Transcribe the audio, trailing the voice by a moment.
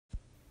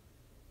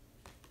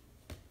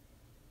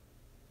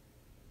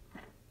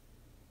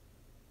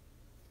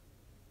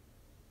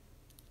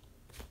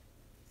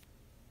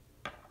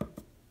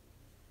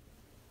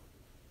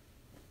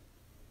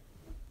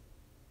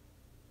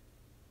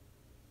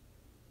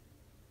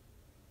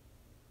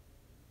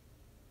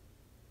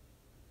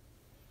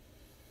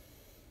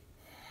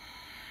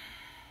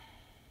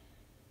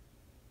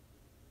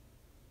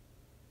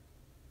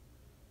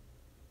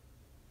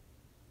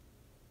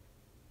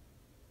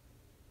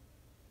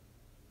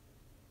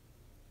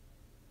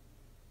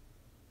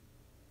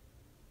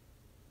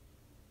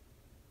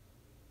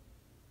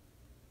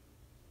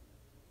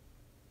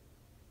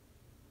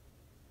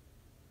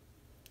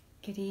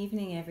Good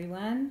evening,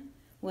 everyone.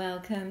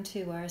 Welcome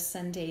to our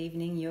Sunday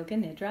evening Yoga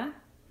Nidra.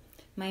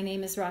 My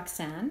name is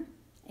Roxanne,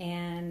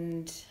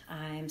 and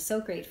I'm so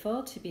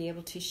grateful to be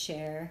able to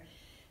share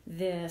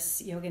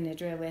this Yoga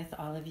Nidra with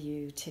all of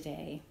you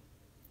today.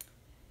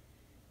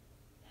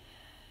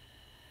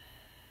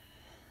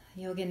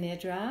 Yoga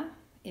Nidra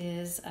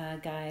is a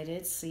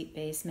guided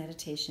sleep-based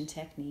meditation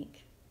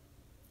technique,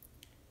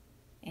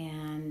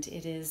 and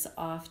it is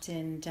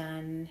often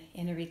done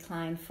in a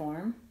reclined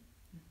form.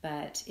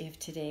 But if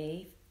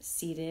today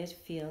seated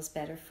feels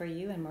better for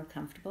you and more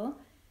comfortable,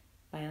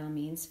 by all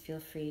means feel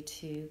free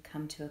to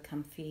come to a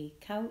comfy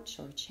couch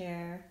or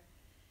chair.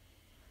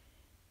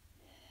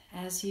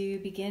 As you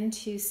begin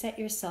to set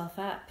yourself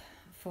up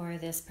for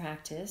this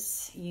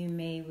practice, you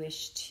may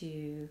wish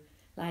to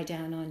lie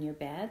down on your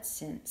bed,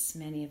 since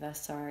many of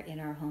us are in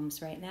our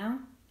homes right now,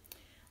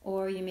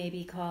 or you may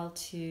be called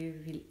to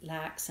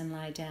relax and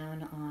lie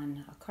down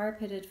on a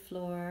carpeted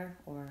floor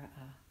or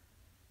a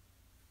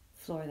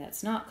floor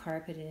that's not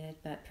carpeted,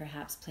 but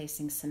perhaps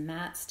placing some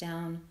mats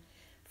down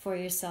for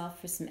yourself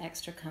for some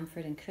extra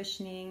comfort and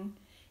cushioning.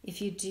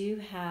 If you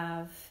do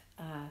have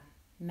a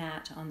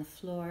mat on the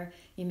floor,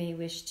 you may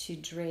wish to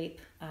drape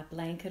a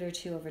blanket or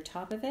two over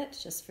top of it,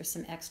 just for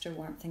some extra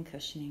warmth and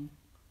cushioning.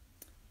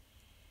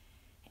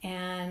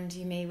 And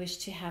you may wish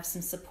to have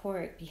some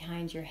support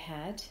behind your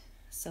head,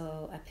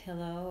 so a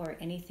pillow or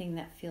anything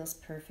that feels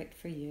perfect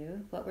for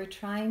you. What we're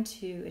trying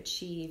to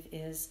achieve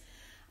is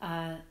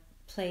a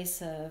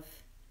place of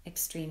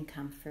extreme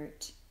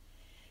comfort.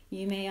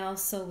 You may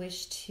also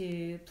wish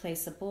to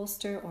place a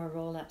bolster or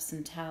roll up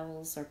some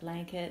towels or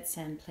blankets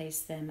and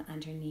place them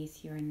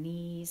underneath your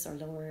knees or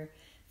lower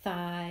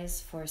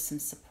thighs for some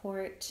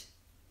support.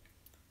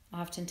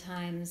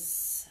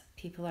 Oftentimes,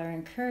 people are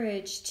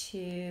encouraged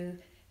to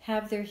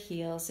have their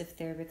heels, if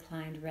they're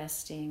reclined,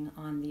 resting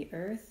on the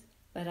earth,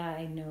 but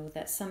I know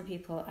that some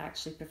people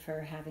actually prefer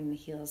having the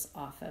heels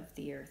off of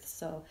the earth.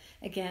 So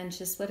again,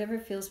 just whatever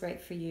feels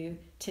right for you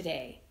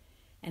today.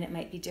 And it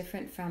might be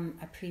different from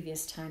a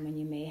previous time when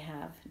you may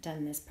have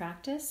done this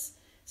practice.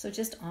 So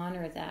just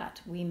honor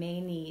that. We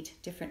may need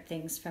different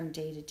things from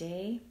day to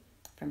day,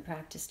 from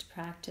practice to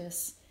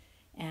practice,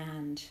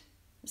 and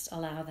just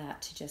allow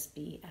that to just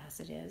be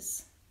as it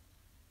is.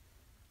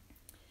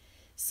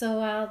 So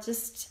I'll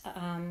just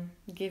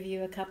give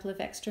you a couple of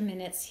extra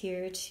minutes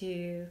here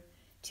to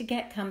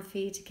get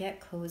comfy, to get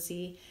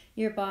cozy.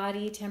 Your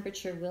body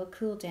temperature will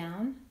cool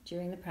down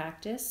during the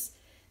practice,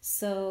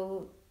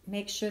 so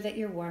make sure that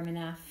you're warm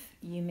enough.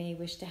 You may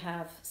wish to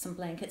have some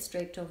blankets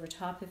draped over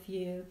top of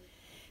you.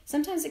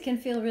 Sometimes it can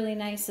feel really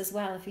nice as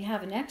well if you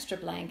have an extra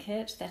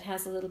blanket that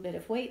has a little bit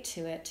of weight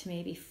to it, to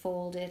maybe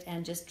fold it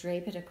and just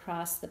drape it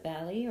across the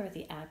belly or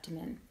the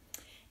abdomen.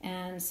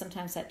 And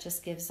sometimes that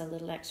just gives a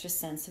little extra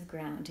sense of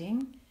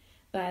grounding.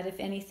 But if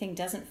anything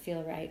doesn't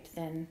feel right,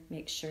 then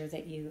make sure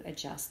that you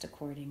adjust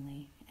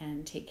accordingly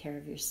and take care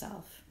of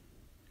yourself.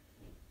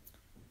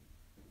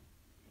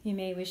 You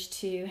may wish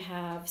to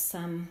have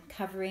some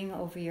covering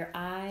over your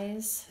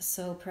eyes,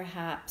 so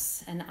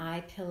perhaps an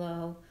eye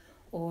pillow,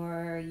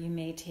 or you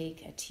may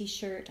take a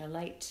t-shirt, a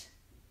light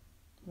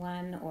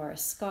one, or a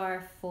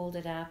scarf, fold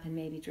it up and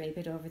maybe drape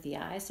it over the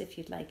eyes if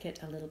you'd like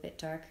it a little bit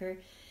darker.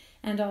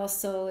 And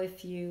also,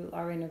 if you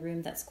are in a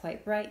room that's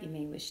quite bright, you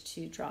may wish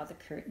to draw the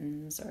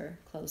curtains or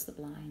close the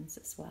blinds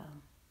as well.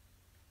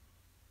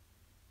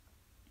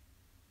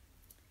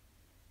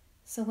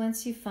 So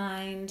once you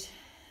find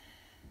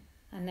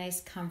a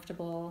nice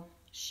comfortable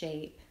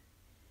shape,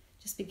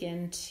 just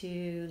begin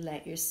to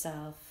let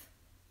yourself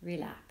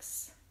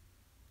relax.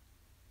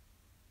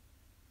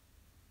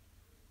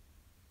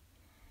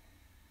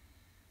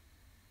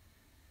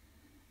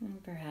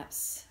 And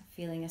perhaps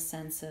feeling a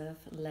sense of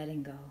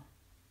letting go.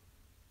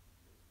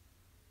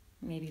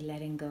 Maybe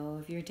letting go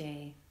of your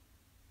day.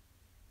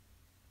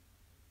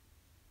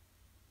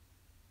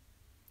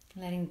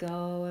 Letting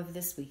go of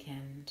this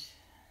weekend.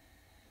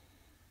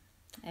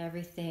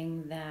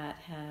 Everything that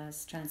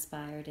has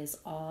transpired is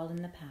all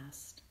in the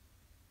past.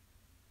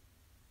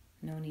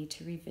 No need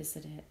to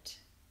revisit it.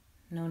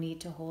 No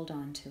need to hold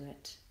on to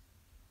it.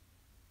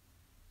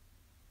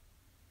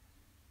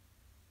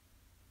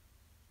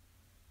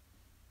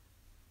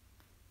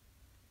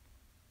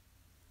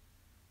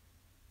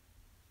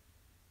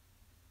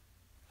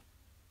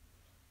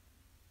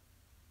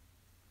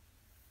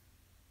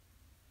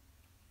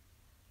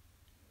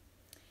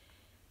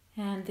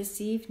 And this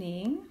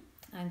evening,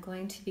 I'm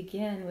going to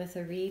begin with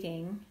a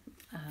reading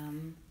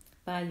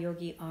by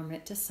Yogi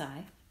Amrit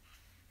Desai.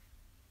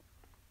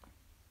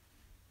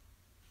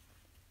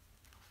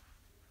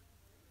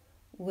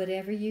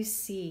 Whatever you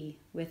see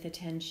with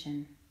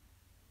attention,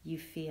 you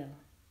feel.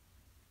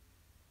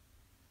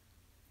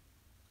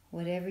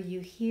 Whatever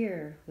you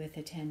hear with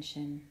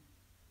attention,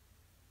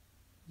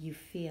 you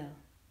feel.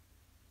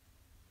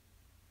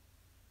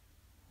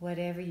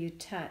 Whatever you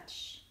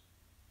touch,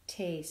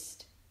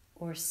 taste,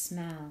 or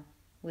smell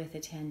with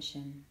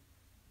attention,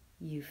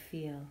 you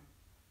feel.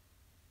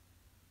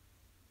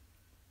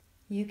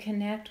 You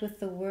connect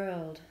with the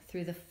world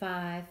through the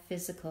 5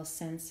 physical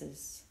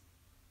senses.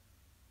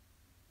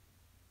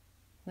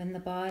 When the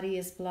body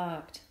is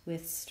blocked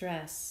with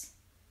stress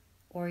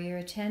or your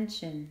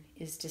attention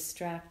is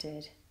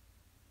distracted,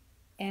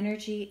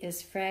 energy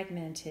is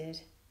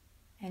fragmented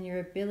and your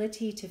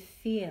ability to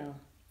feel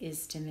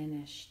is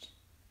diminished.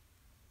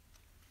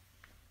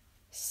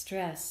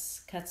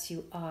 Stress cuts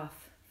you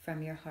off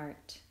from your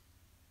heart.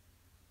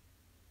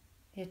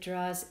 It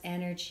draws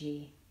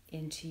energy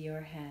into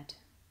your head.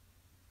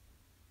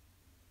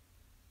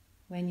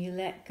 When you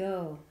let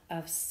go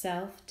of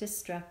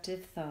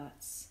self-destructive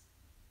thoughts,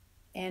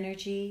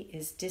 energy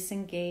is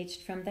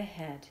disengaged from the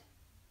head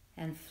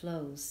and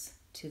flows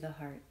to the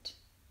heart.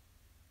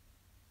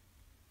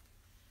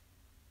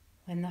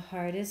 When the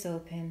heart is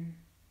open,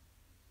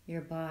 your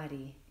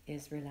body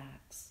is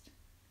relaxed.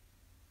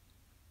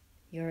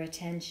 Your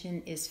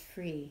attention is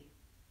free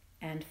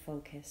and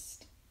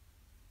focused.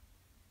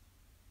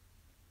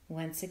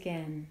 Once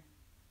again,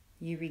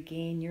 you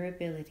regain your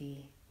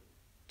ability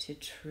to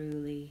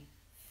truly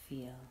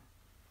feel.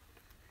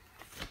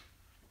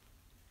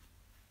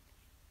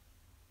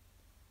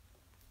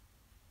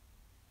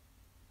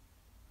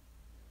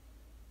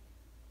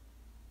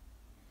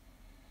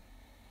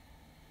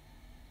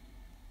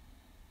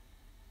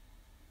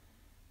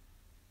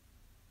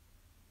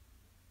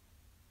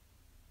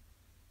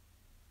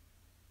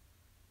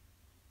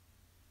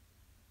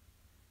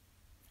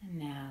 And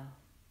now,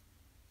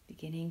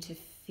 beginning to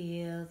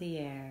feel the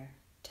air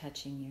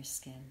touching your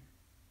skin.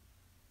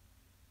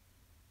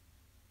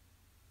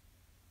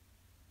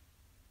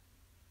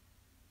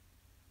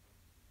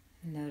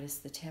 Notice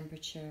the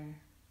temperature,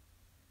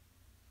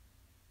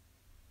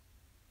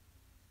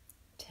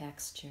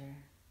 texture,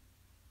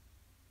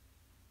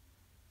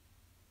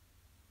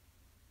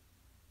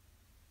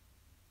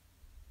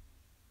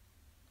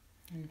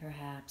 and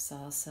perhaps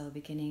also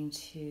beginning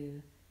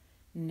to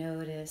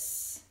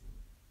notice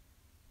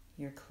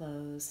your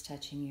clothes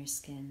touching your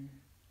skin.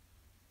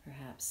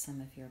 Perhaps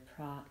some of your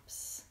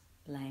props,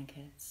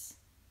 blankets,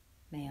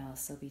 may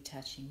also be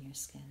touching your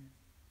skin.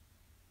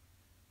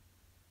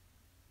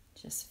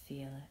 Just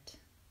feel it.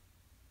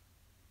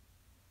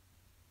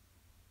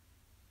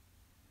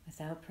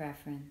 Without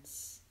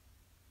preference,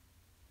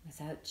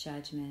 without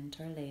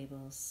judgment or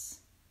labels.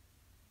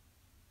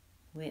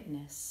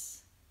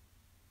 Witness,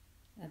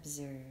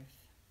 observe,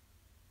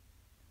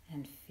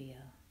 and feel.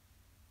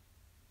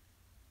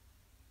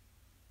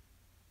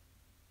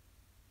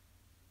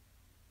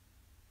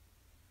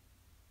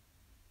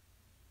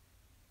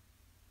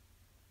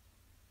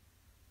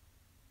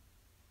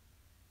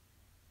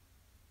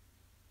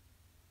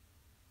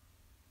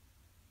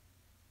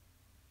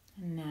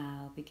 And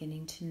now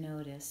beginning to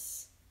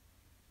notice,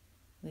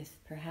 with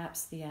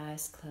perhaps the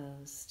eyes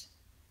closed,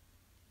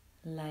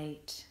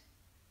 light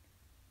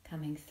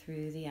coming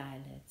through the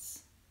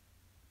eyelids.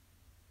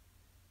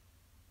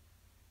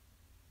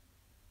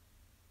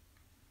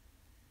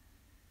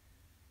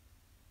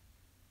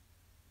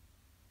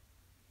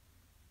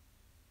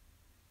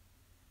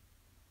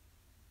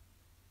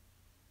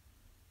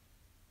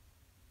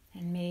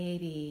 And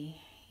maybe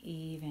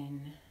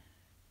even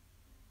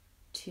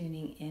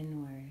tuning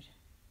inward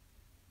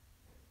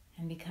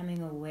and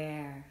becoming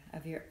aware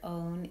of your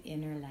own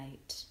inner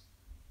light,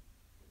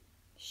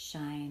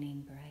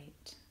 shining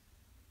bright.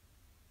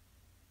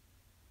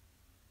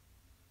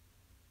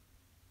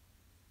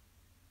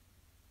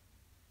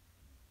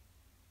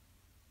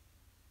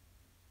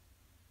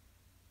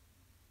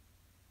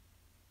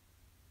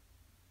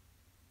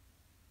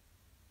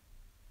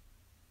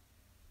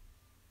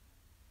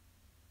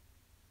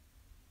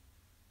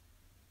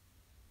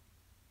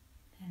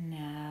 And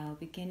now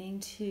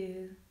beginning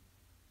to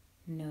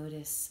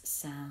notice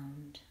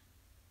sound.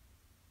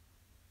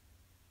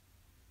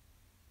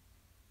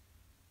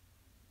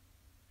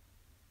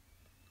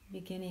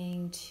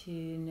 Beginning to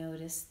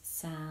notice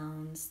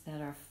sounds that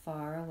are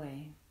far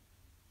away.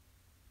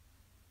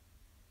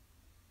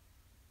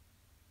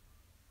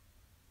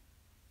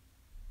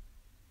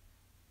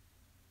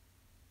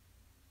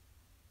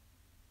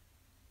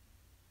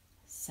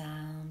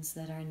 Sounds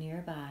that are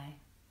nearby.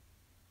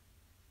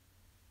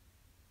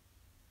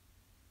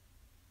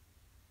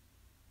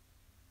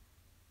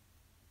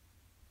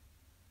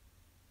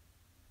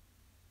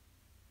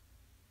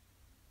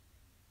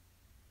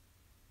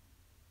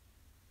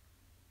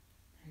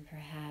 And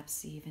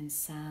perhaps even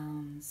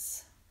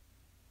sounds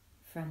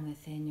from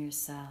within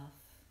yourself.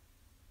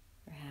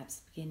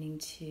 Perhaps beginning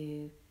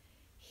to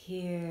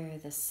hear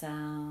the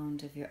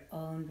sound of your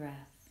own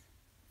breath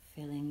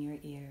filling your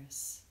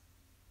ears.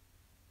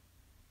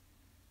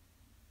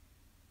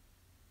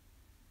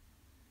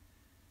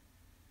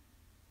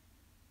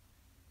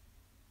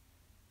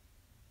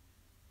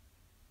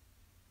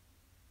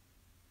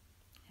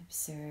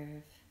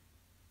 Observe,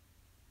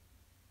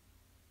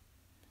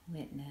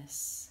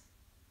 witness,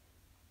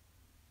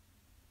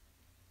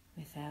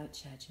 without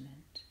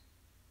judgment.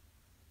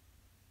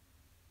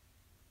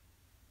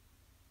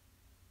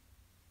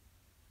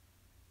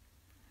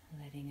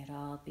 Letting it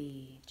all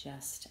be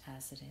just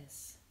as it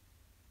is.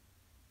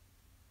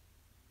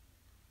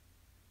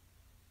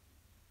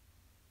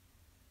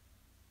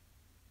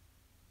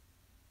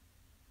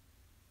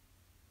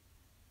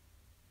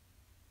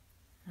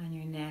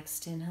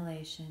 next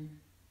inhalation,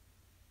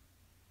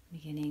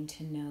 beginning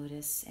to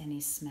notice any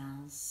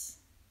smells.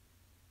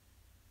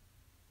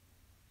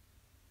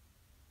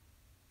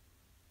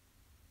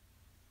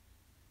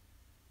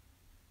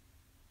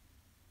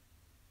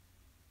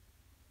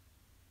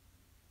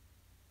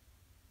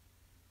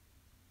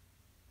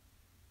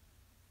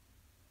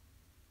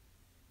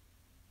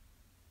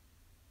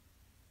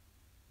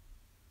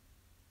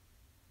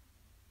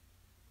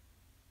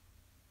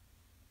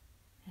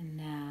 And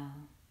now,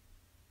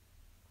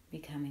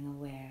 becoming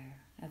aware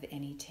of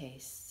any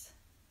tastes.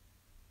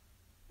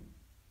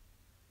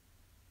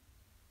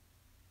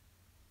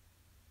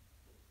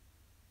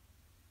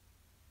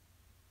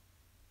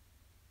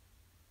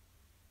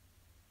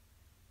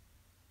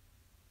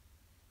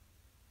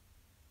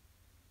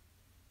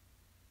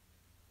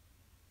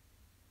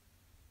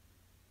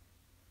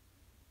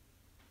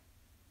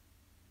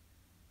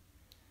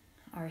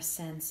 Our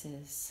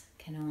senses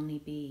can only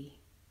be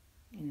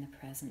in the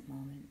present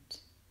moment.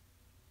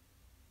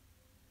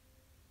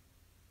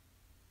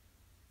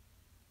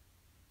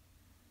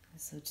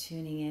 So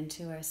tuning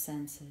into our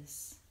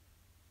senses,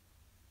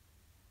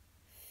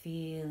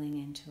 feeling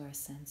into our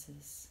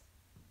senses,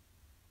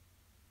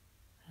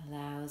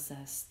 allows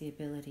us the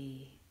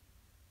ability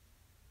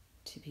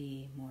to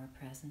be more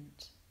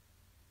present.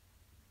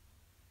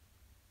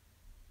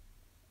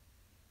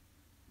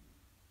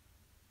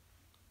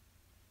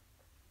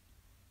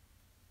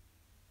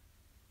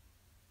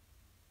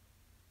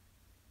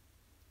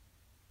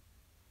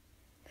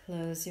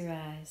 Close your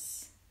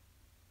eyes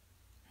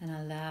and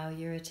allow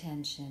your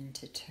attention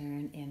to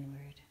turn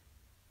inward.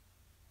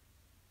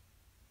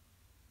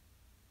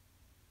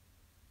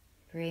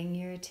 Bring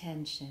your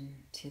attention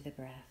to the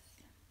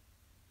breath.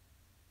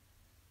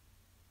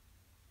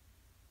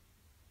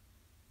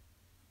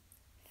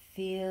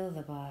 Feel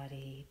the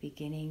body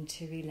beginning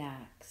to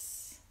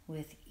relax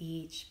with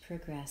each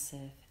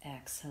progressive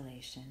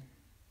exhalation.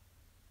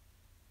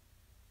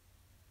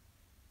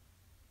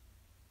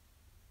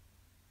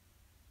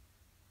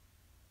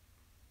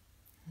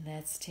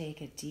 Let's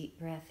take a deep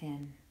breath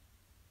in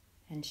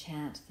and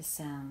chant the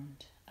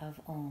sound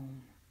of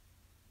Om.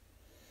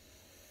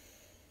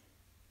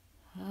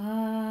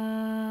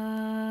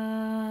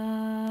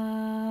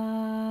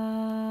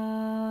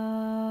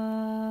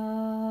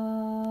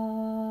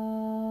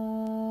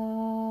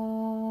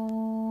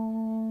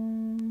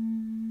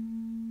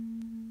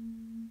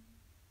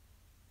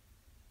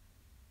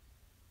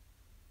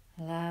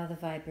 Allow the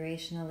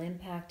vibrational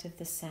impact of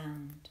the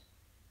sound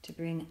to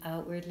bring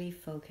outwardly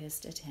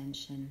focused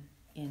attention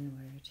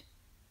inward.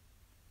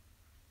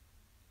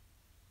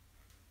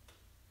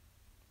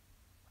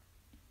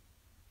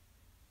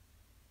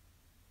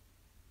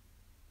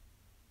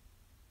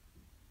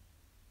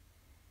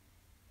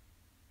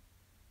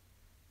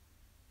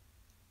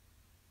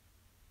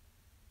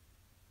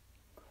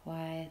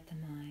 Quiet the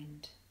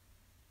mind.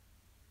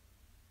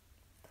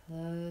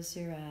 Close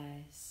your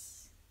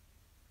eyes.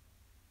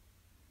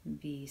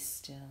 Be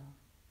still.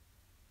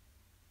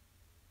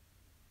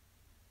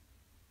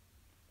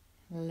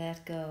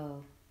 Let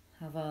go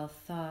of all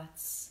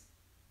thoughts,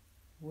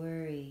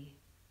 worry,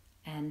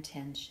 and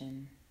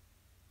tension.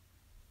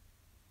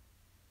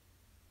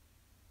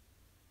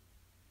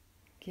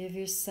 Give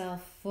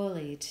yourself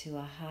fully to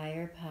a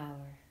higher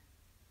power.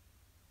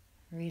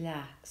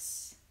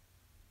 Relax.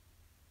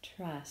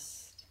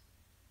 Trust.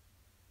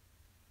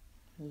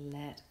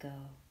 Let go.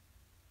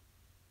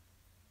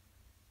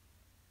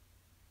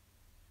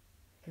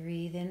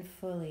 Breathe in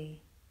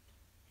fully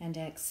and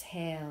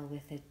exhale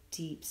with a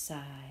deep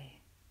sigh.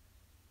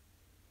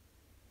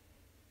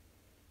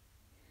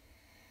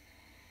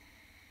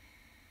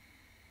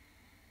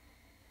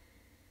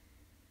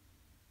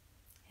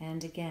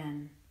 And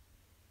again,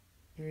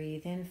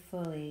 breathe in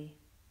fully,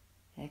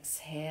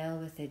 exhale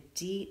with a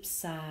deep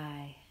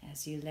sigh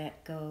as you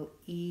let go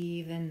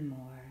even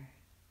more.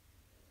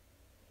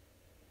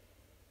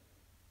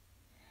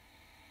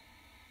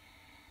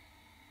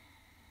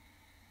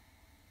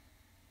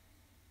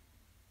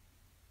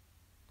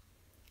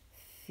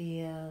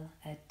 Feel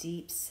a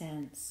deep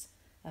sense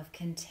of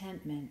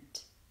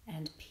contentment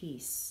and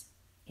peace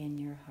in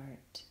your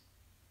heart.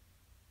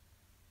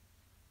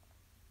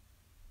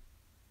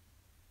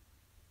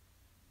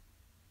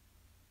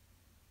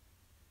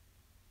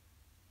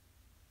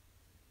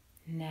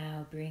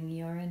 Now bring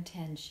your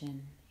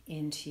intention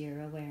into your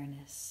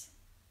awareness.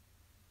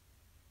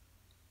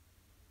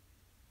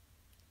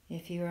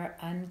 If you are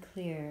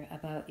unclear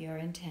about your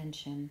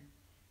intention,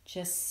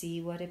 just see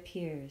what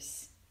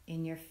appears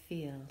in your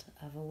field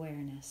of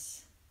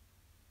awareness.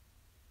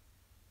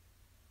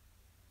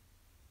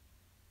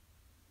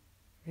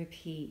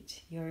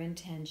 Repeat your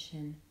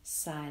intention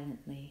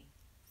silently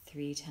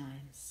 3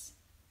 times.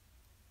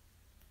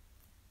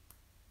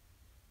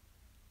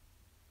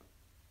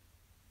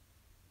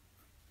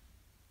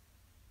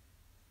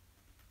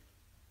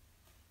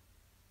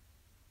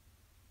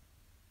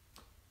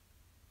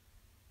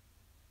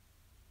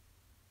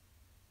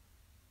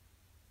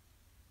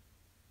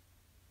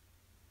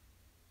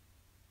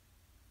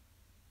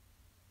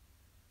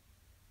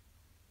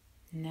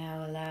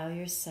 Now allow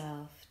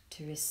yourself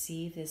to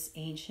receive this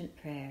ancient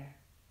prayer,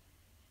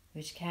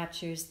 which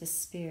captures the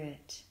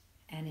spirit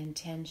and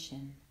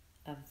intention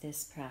of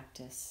this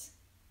practice.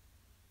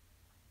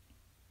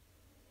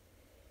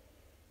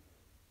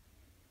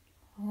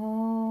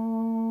 Om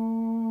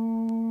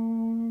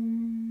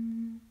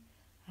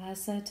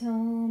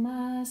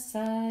Asatoma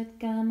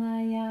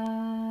Sadgamaya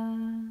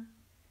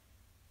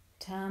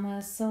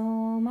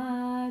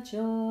Tamasoma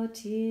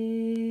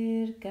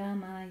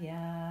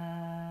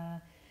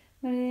Jyotirgamaya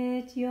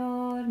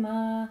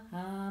Mrityorma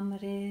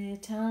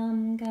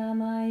Amritam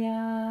Gamaya.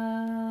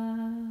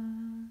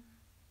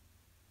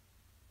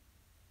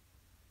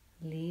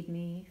 Lead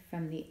me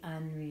from the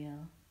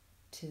unreal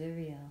to the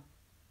real.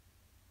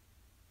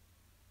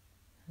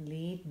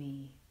 Lead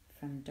me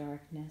from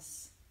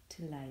darkness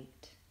to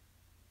light.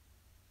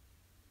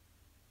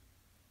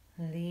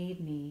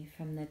 Lead me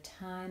from the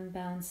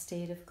time-bound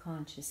state of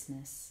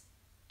consciousness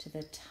to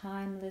the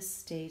timeless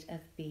state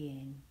of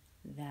being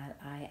that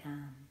I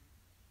am.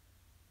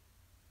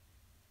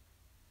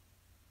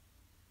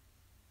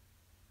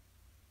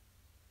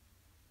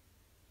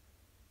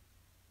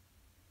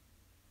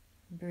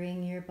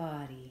 Bring your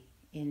body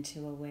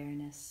into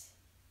awareness.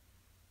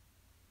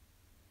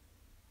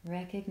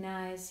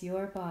 Recognize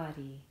your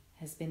body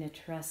has been a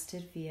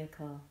trusted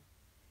vehicle,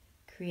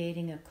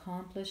 creating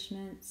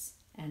accomplishments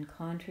and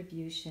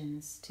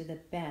contributions to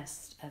the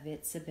best of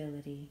its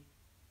ability.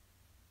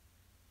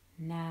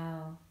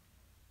 Now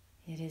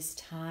it is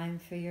time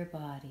for your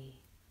body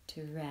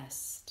to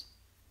rest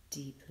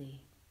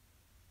deeply.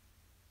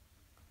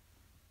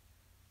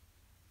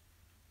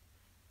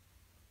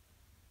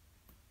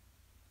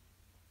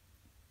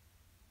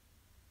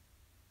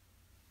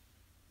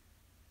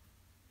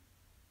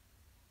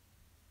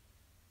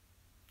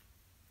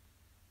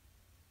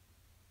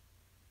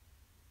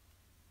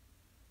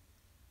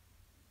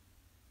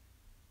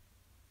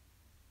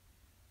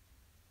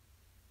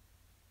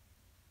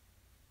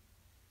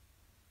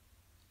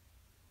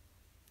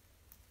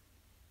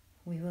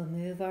 We will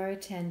move our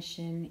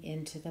attention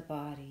into the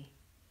body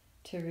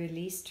to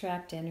release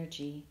trapped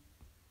energy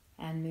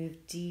and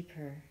move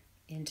deeper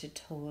into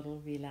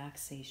total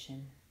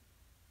relaxation.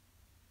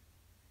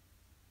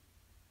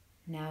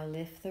 Now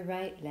lift the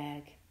right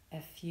leg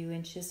a few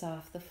inches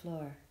off the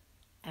floor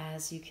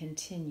as you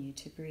continue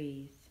to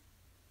breathe.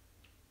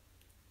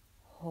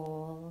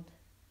 Hold,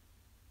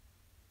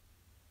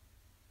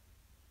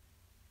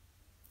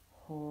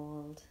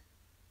 hold.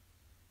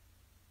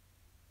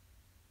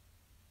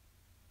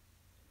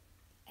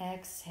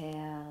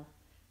 Exhale,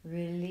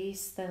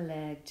 release the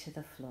leg to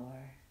the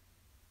floor.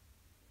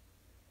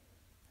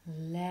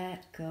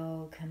 Let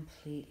go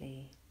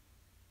completely.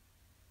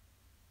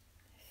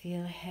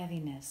 Feel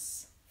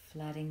heaviness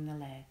flooding the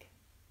leg.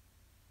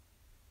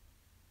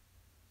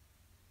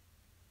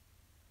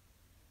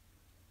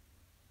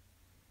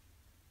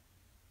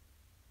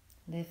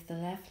 Lift the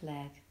left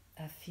leg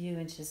a few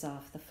inches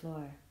off the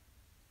floor.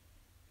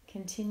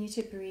 Continue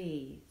to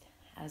breathe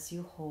as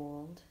you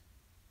hold,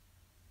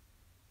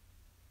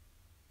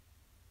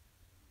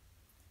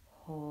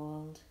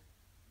 hold.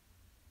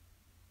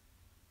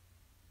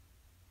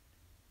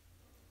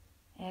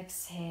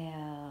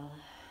 Exhale,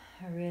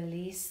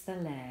 release the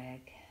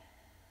leg.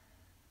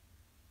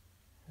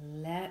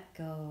 Let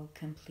go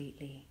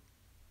completely.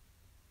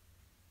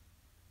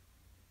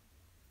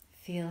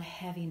 Feel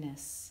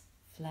heaviness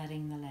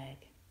flooding the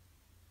leg.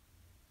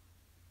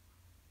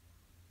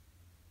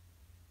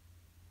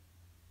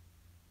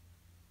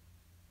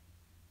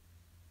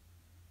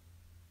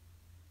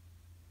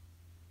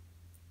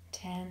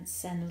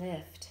 Tense and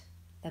lift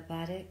the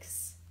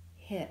buttocks,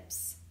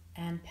 hips,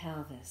 and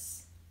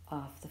pelvis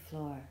off the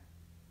floor.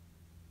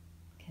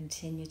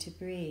 Continue to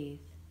breathe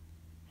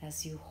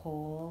as you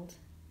hold,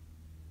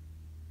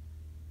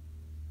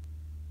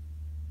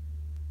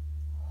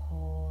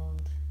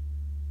 hold.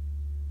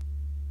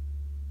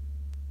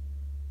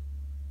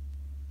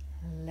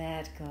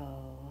 Let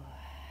go,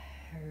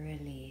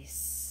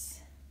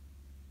 release.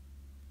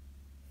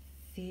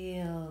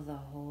 Feel the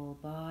whole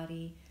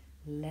body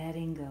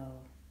letting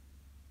go.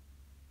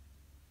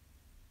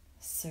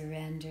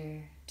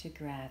 Surrender to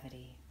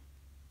gravity.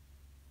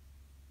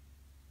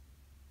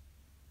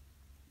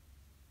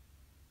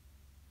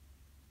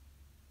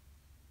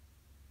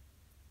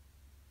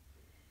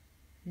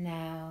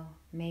 Now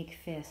make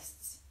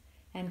fists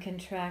and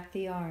contract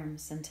the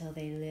arms until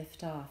they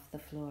lift off the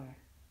floor.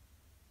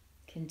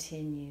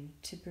 Continue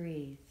to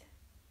breathe.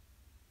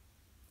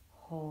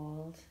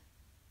 Hold,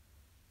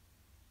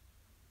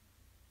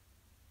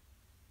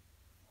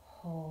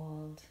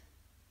 hold.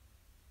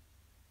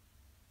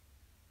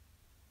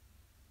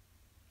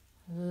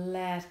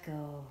 Let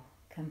go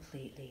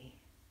completely.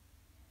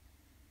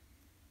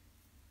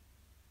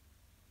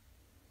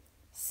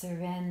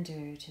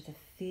 Surrender to the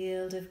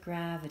field of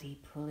gravity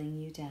pulling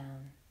you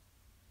down,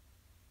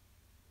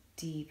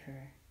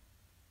 deeper,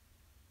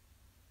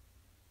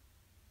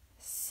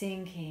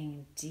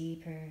 sinking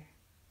deeper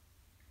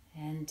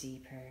and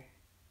deeper,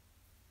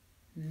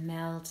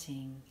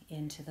 melting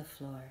into the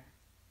floor.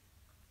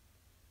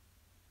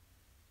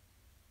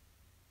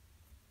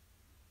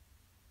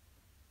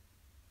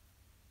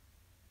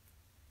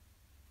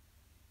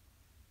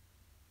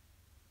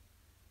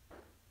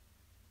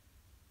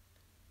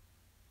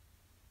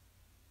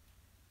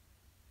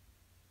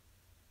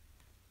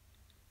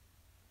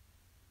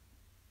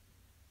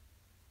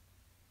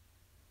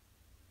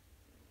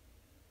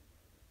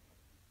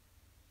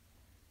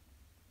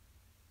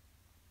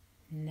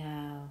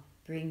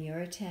 bring your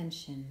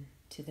attention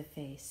to the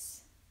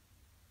face.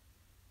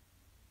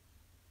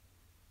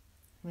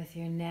 With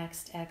your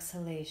next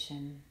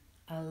exhalation,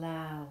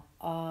 allow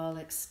all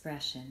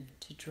expression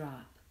to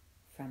drop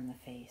from the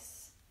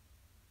face.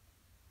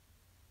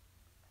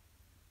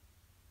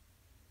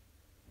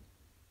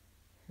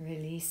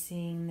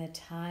 Releasing the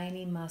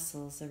tiny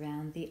muscles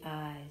around the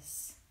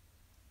eyes,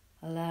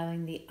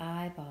 allowing the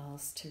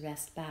eyeballs to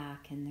rest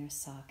back in their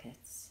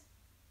sockets.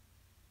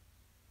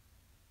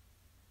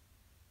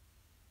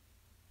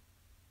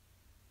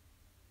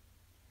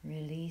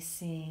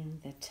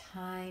 Releasing the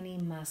tiny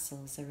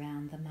muscles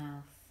around the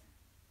mouth.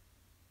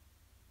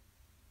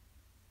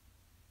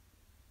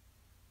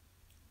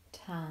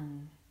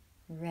 Tongue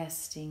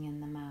resting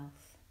in the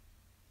mouth.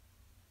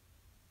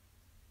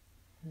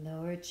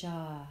 Lower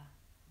jaw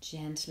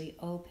gently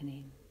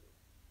opening,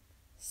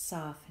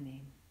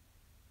 softening.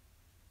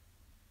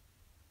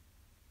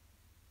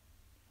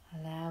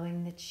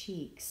 Allowing the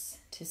cheeks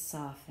to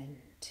soften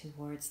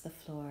towards the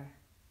floor.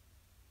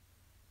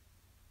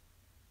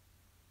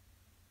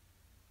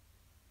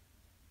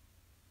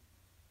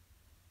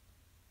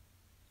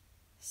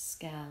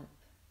 Scalp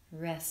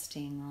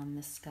resting on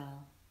the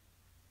skull.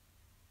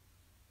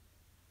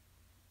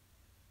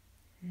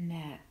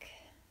 Neck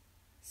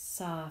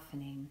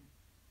softening,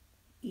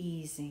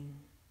 easing.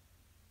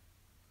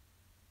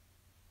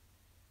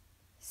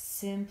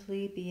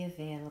 Simply be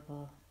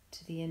available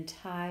to the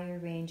entire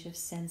range of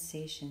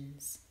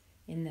sensations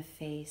in the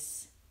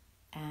face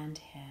and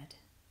head.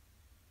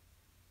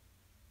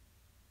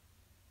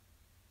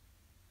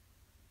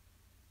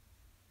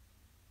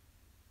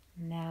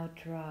 Now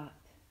drop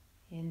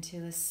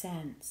into a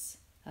sense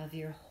of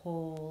your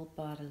whole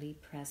bodily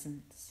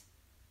presence.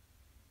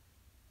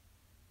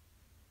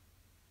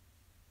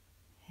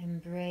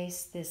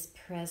 Embrace this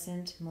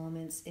present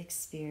moment's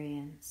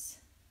experience,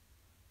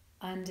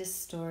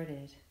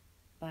 undistorted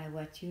by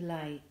what you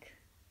like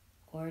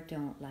or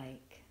don't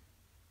like.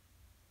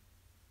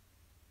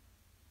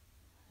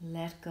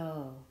 Let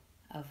go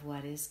of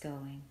what is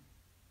going.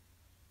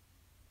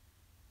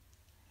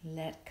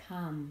 Let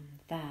come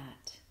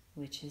that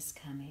which is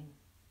coming.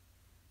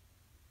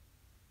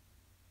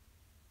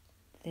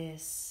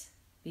 This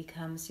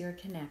becomes your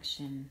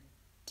connection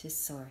to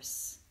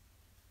Source.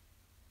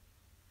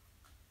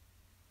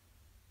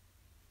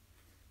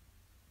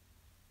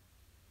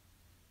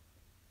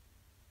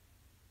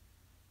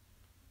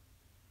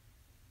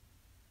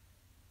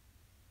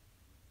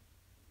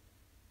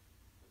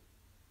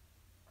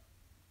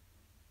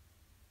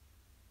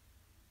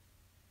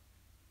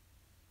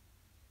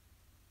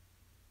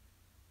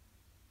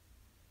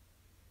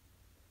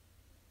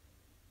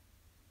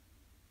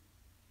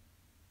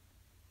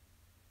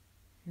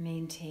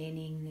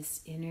 Maintaining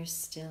this inner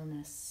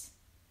stillness,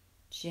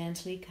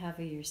 gently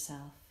cover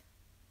yourself,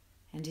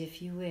 and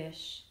if you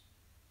wish,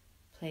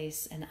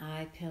 place an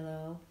eye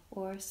pillow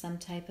or some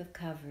type of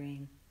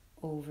covering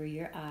over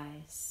your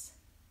eyes.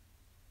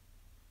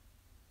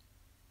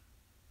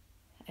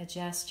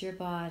 Adjust your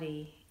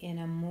body in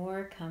a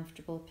more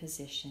comfortable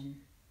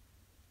position,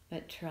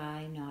 but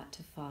try not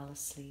to fall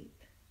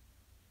asleep.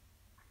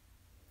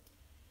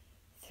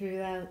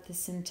 Throughout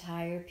this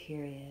entire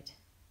period,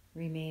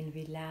 remain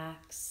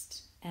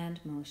relaxed and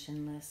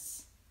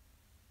motionless,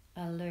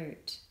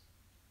 alert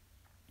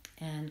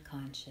and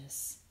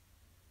conscious.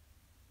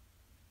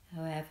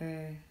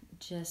 However,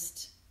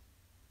 just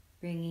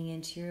bringing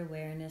into your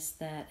awareness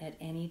that at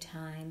any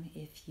time,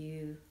 if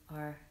you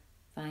are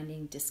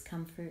finding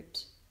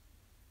discomfort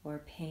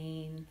or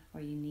pain,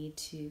 or you need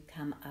to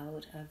come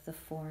out of the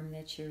form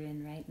that you're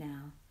in right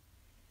now,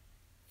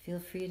 feel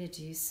free to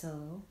do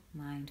so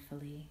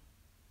mindfully,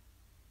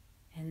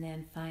 and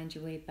then find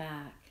your way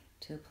back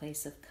to a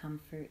place of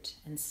comfort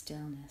and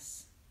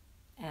stillness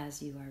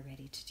as you are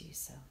ready to do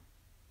so.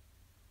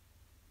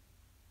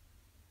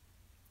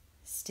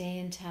 Stay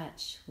in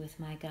touch with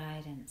my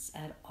guidance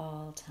at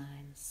all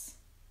times.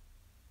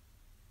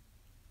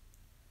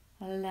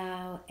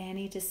 Allow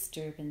any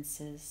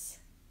disturbances,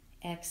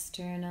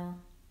 external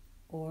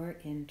or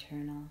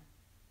internal,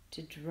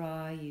 to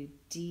draw you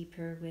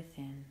deeper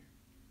within.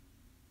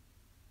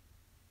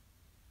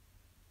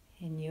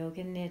 In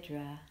Yoga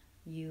Nidra,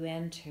 you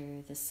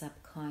enter the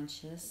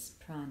subconscious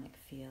pranic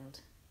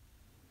field.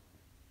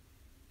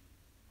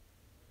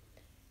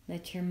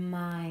 Let your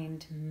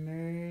mind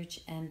merge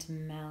and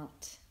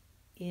melt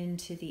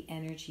into the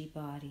energy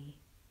body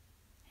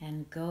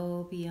and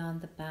go beyond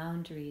the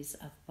boundaries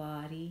of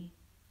body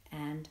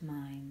and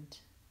mind.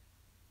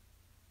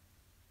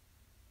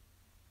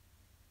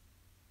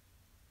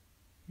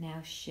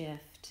 Now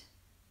shift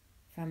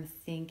from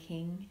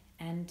thinking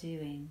and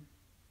doing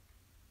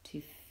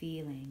to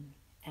feeling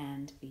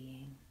and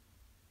being.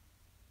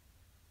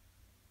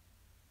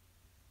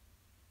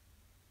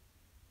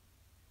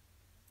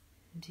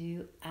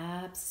 Do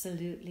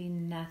absolutely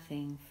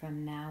nothing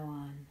from now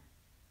on.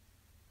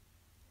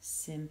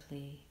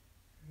 Simply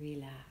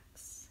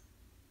relax.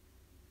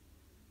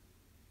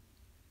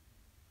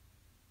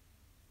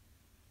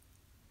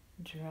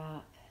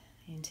 Drop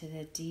into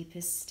the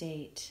deepest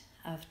state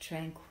of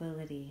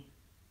tranquility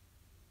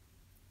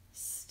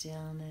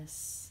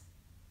stillness,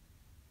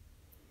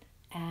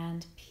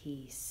 and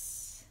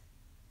peace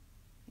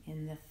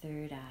in the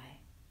third eye.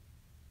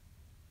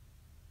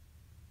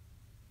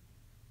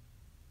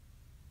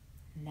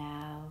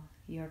 Now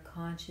your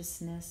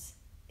consciousness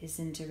is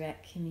in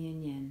direct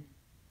communion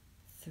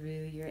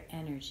through your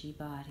energy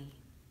body.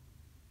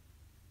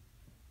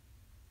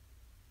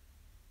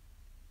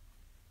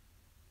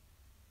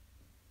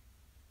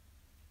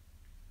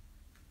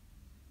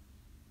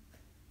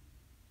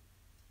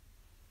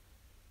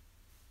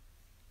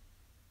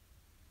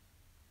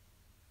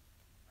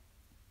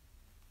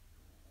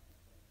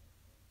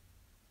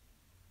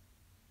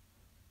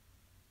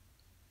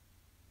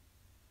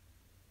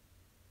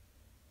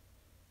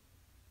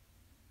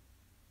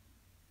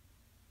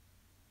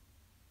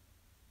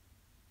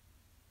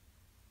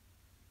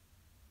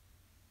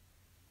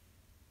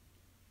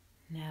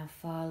 Now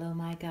follow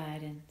my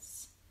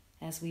guidance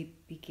as we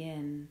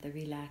begin the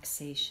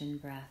relaxation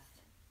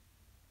breath.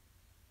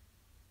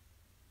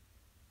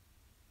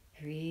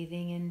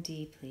 Breathing in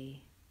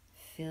deeply,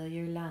 fill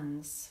your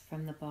lungs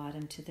from the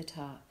bottom to the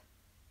top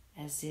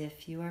as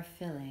if you are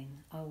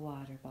filling a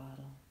water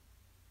bottle.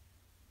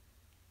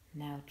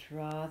 Now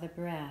draw the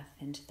breath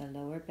into the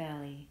lower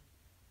belly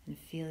and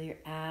feel your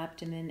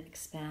abdomen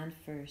expand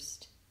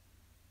first.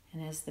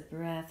 And as the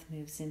breath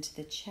moves into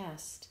the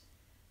chest,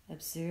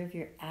 observe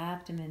your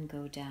abdomen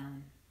go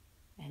down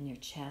and your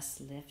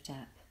chest lift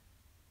up.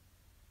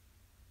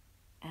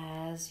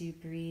 As you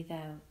breathe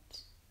out,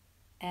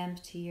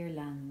 empty your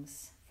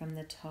lungs from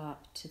the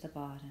top to the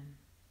bottom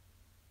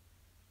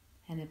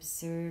and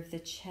observe the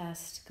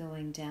chest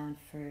going down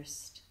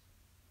first,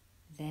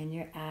 then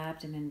your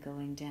abdomen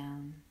going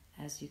down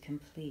as you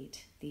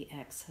complete the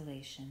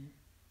exhalation.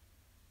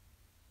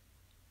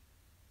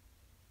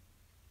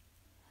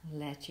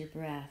 Let your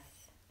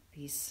breath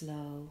be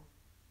slow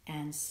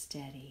and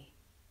steady.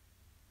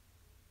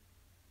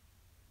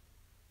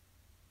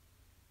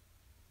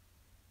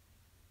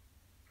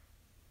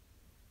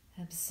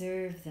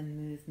 Observe the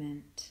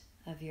movement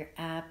of your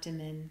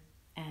abdomen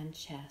and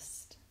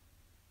chest.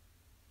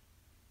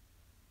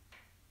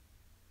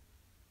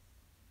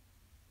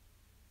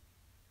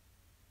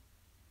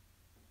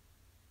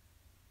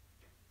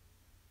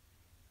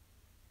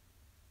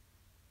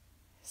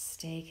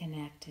 Stay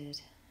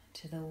connected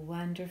to the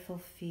wonderful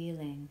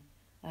feeling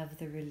of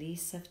the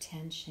release of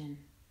tension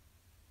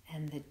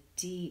and the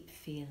deep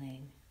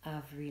feeling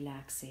of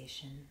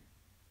relaxation.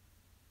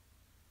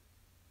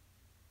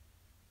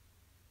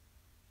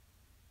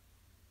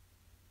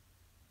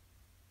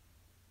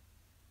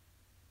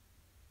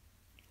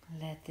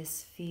 Let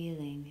this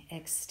feeling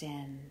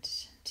extend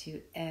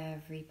to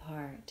every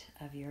part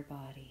of your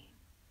body.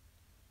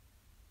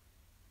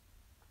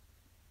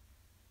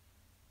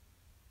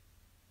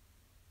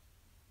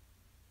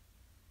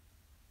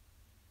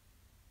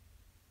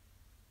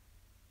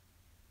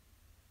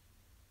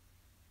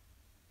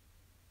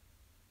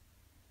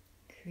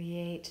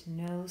 Create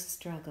no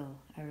struggle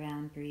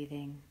around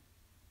breathing.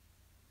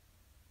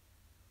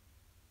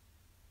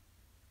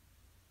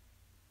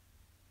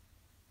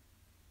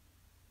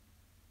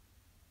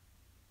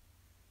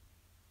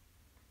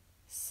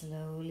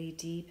 Slowly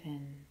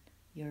deepen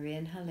your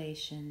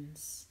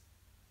inhalations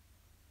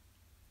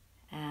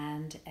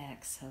and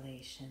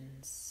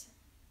exhalations.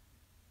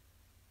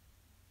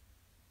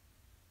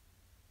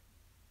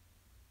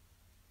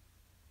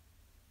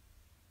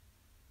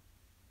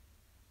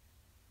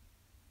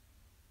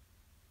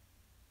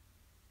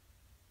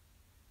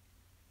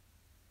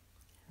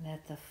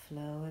 Let the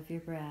flow of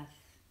your breath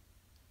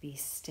be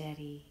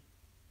steady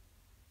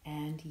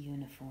and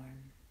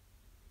uniform.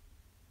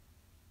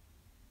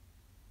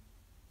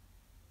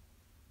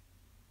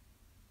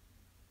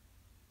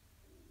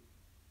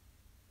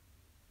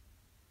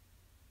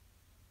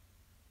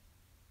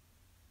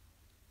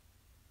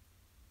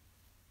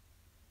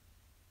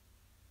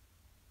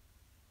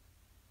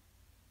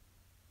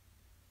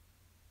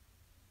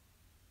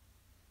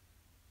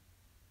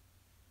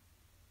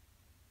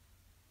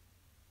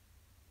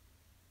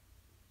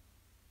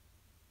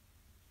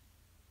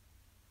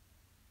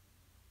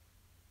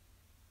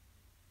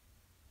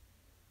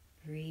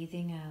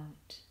 Breathing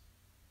out,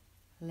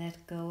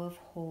 let go of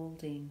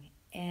holding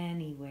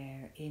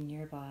anywhere in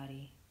your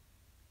body.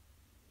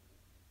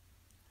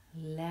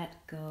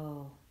 Let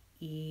go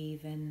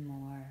even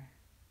more.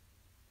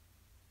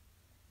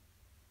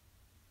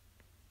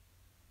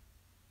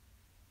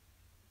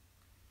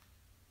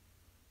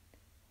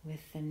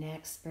 With the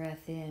next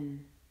breath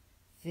in,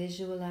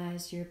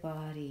 visualize your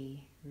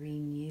body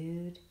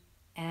renewed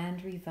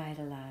and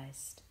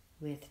revitalized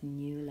with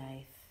new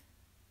life.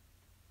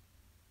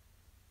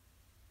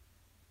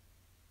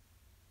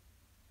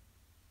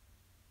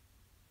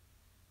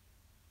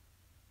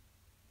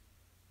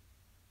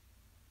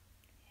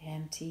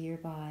 Empty your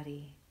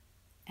body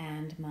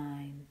and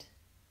mind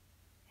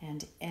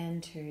and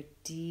enter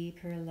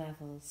deeper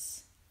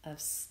levels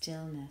of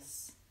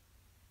stillness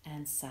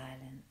and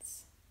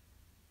silence.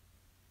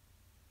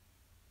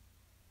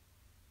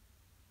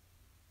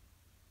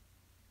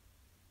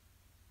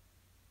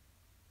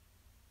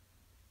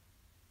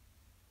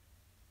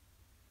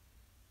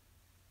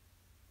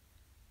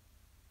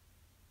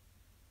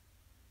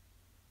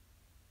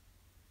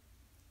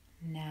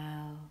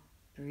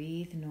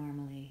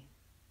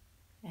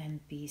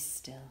 be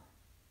still.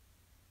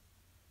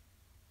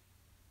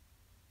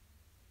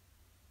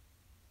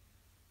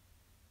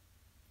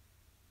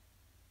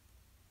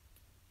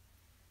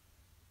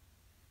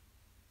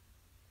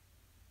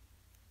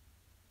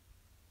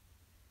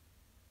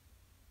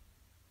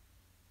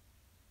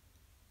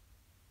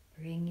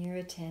 Bring your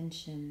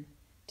attention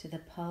to the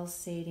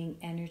pulsating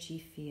energy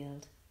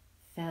field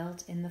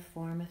felt in the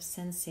form of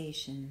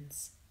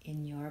sensations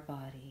in your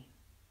body.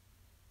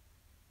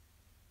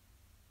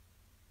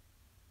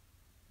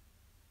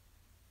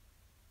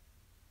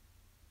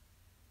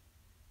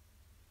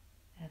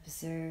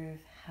 Observe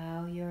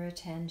how your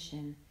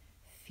attention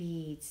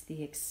feeds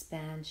the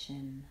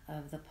expansion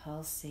of the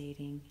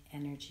pulsating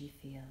energy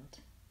field.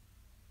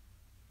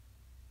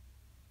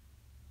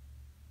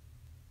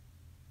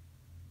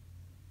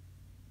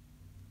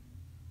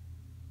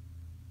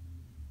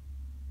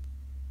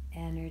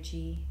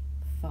 Energy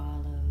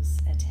follows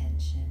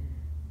attention.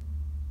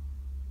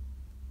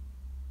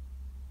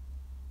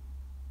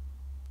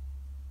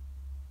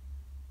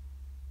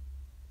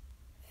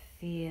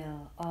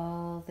 Feel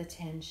all the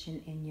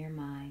tension in your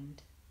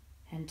mind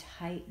and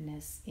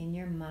tightness in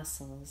your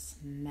muscles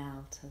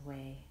melt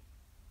away.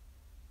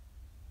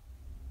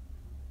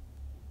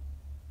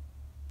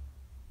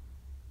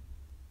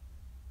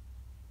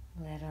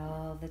 Let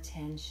all the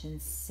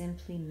tension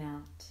simply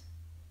melt,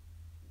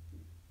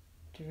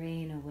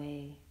 drain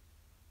away,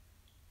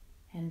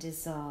 and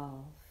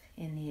dissolve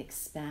in the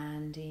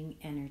expanding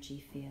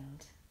energy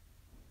field.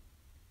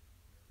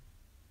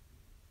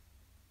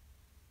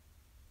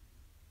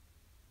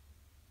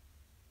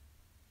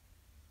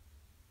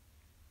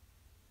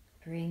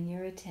 Bring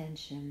your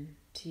attention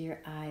to your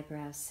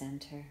eyebrow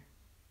center.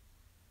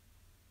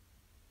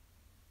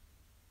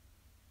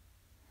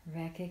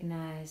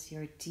 Recognize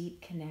your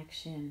deep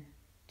connection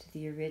to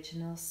the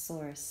original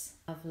source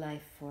of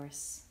life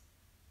force.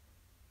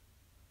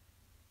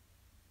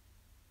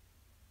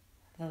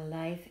 The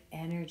life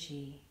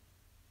energy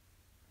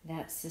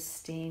that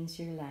sustains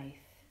your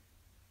life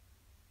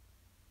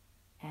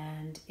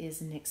and is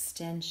an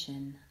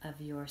extension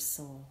of your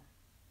soul.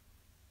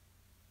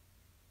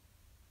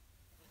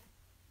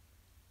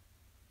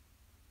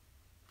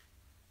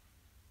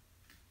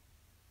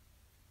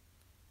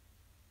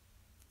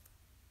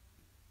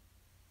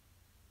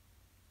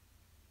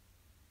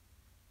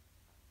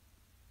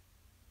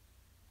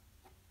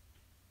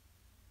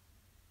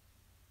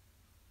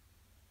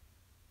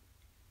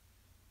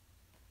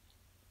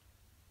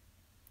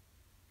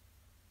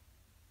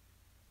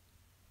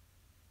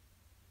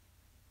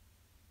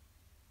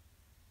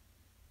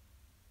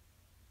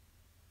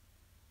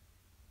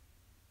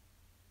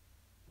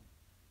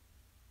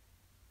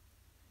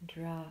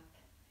 Drop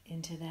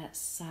into that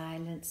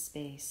silent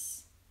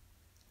space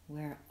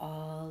where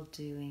all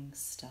doing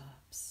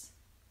stops.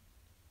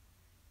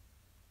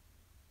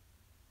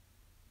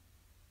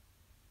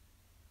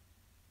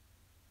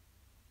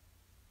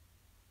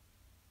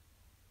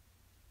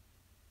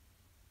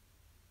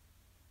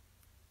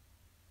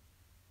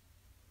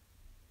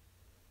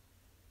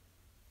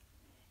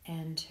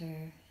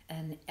 Enter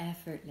an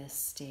effortless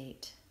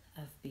state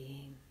of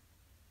being.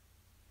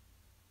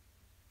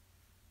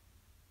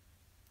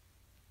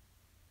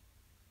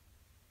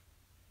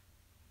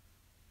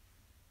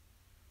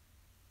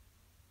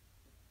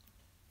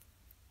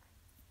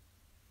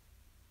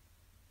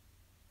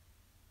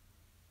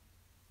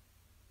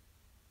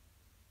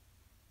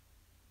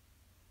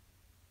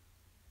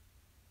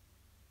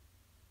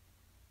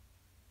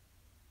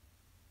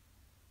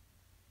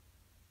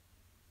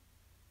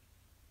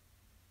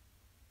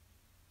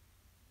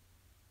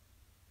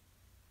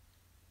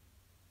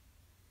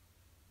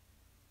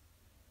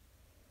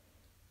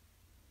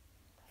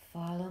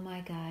 Follow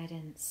my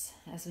guidance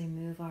as we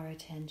move our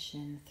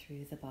attention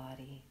through the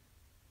body.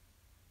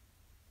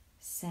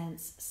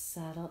 Sense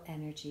subtle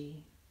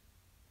energy,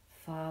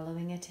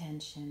 following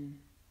attention,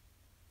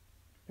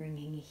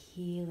 bringing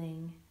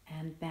healing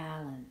and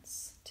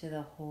balance to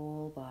the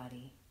whole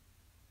body.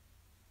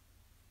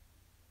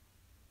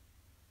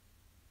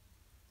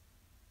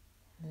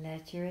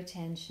 Let your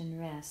attention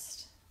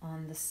rest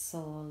on the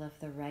sole of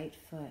the right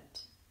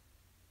foot.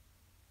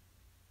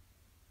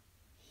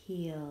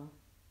 Heel,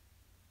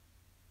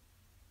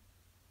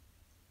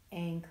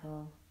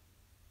 ankle,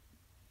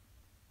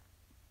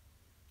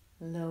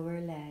 lower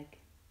leg,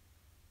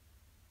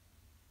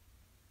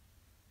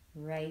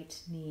 right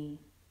knee,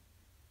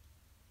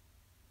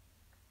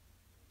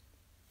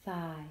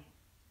 thigh,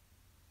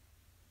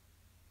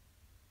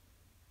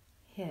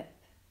 hip,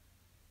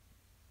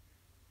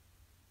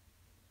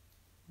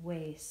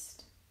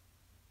 waist,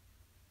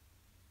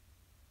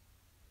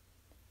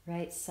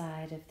 right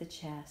side of the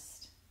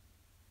chest,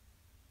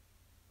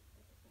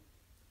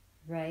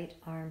 right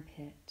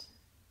armpit,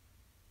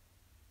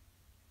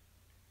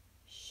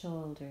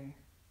 shoulder,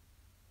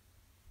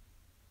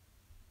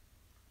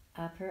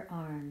 upper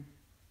arm,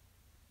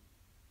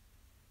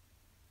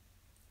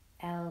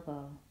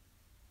 elbow,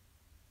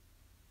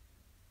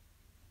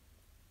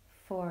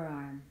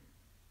 forearm,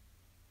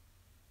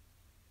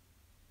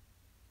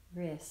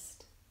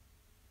 wrist,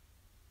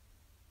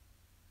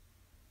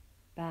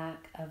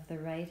 back of the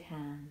right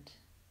hand,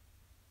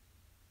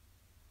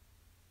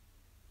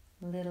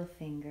 little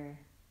finger,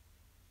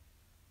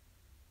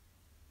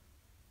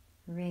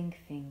 ring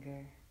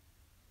finger,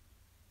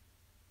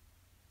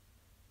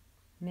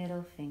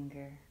 middle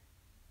finger,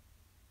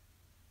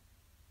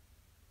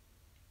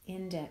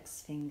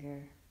 index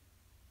finger,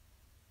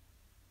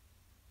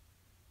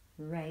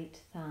 right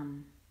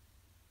thumb,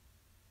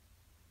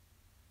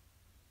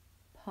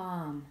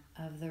 palm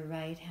of the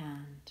right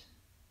hand,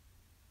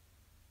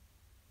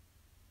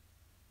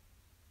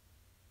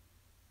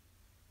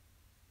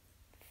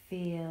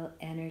 feel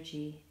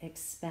energy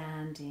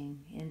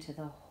expanding into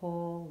the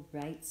whole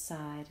right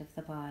side of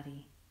the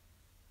body,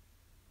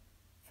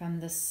 from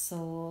the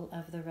sole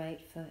of the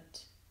right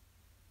foot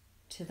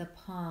to the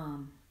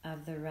palm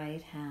of the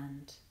right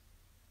hand,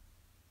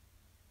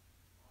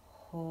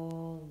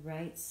 whole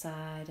right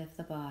side of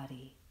the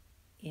body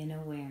in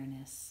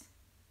awareness.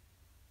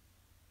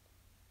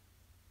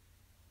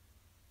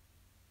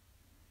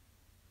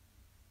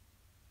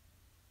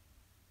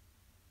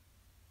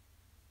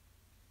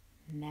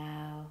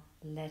 Now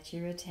let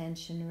your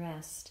attention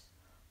rest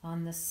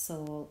on the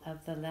sole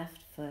of the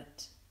left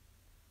foot,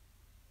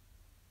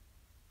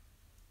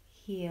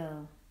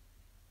 heel,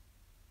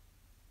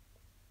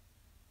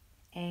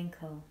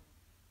 ankle,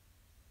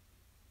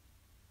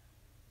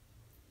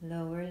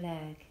 lower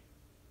leg,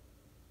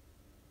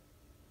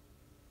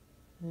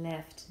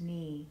 left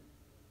knee,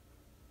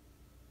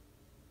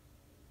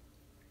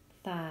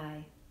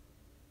 thigh,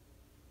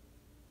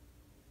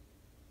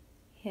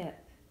 hip,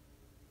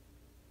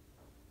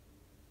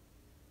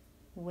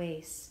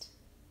 waist,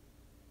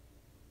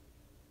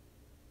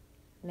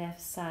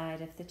 left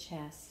side of the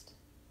chest,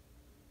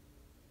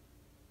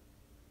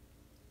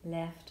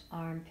 left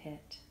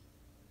armpit,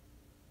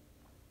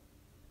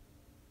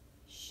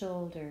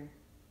 shoulder,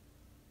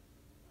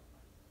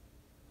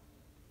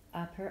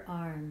 upper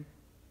arm,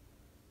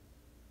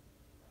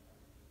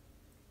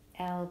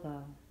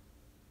 elbow,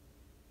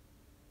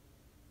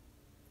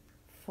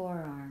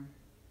 forearm,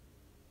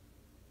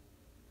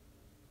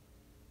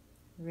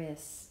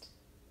 wrist,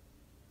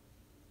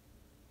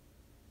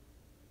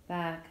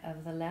 back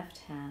of the left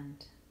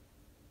hand,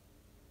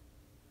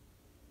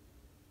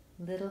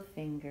 little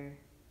finger,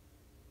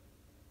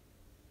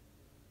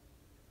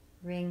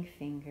 ring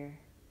finger,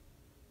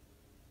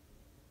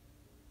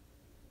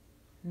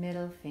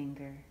 middle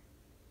finger,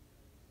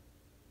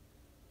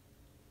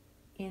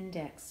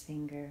 index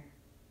finger,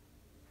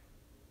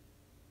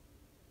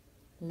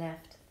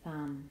 left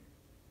thumb,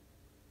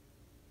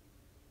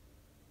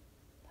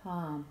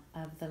 palm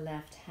of the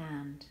left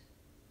hand,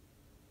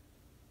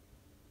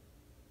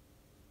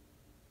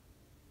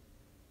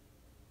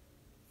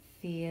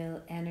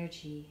 feel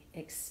energy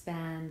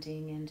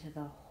expanding into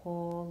the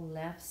whole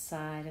left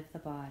side of the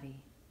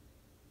body,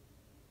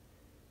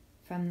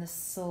 from the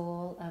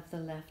sole of the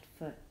left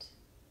foot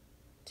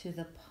to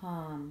the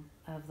palm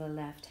of the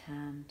left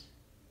hand,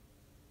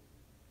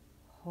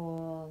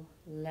 whole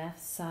left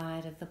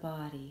side of the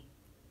body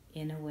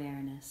in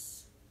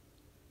awareness.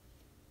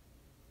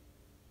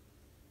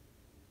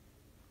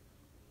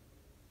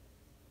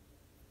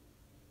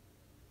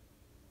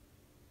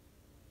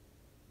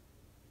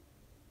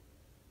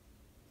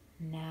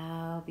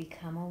 Now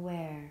become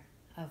aware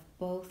of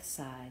both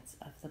sides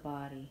of the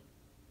body.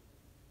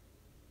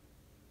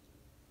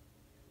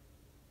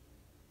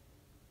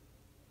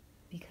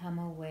 Become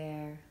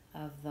aware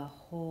of the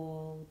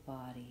whole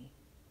body.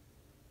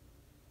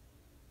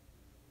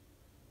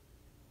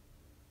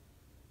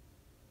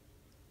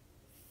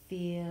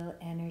 Feel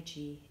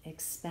energy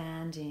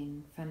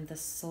expanding from the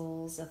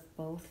soles of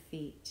both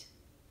feet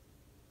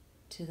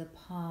to the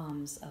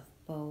palms of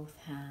both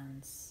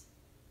hands.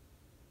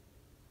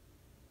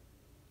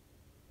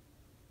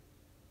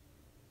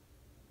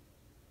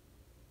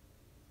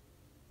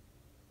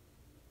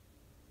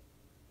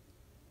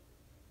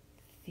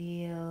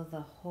 Feel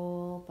the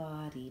whole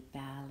body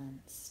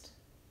balanced.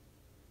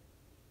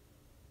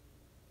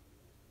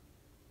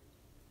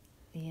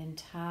 The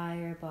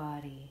entire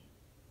body,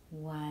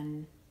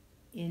 one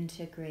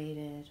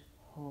integrated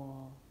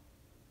whole,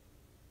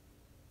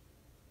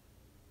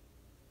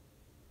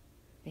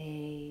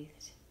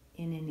 bathed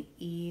in an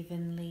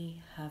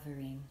evenly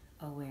hovering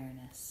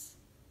awareness.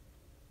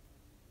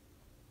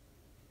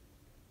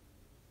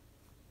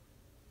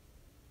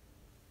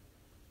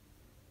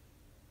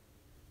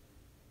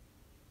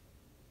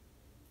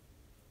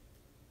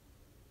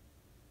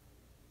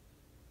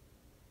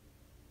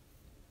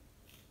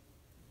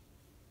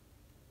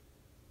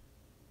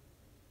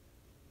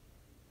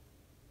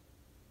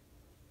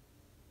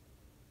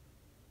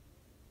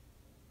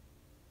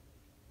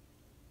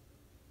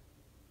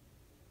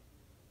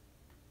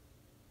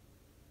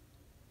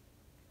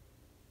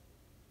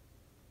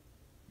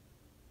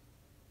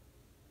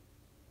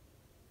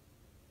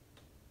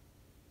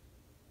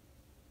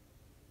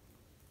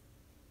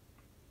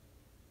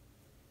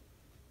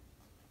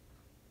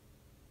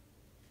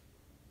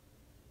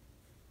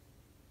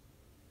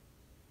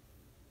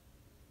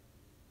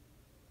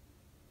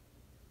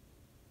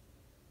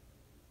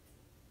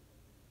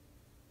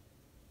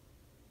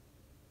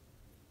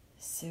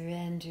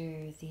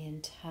 Surrender the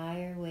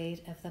entire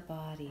weight of the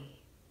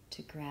body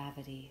to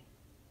gravity.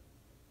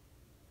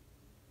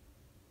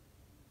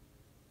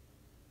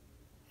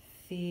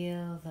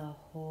 Feel the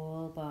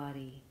whole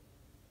body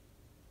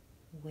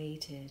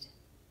weighted,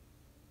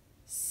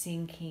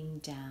 sinking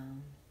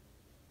down.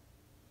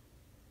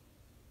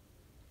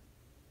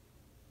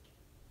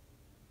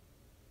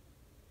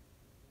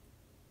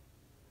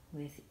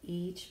 With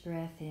each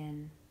breath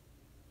in,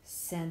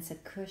 sense a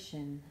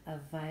cushion of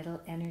vital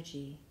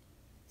energy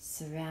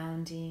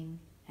surrounding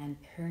and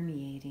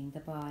permeating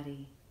the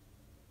body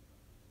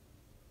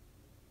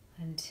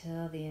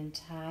until the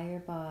entire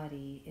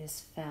body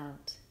is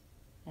felt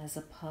as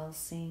a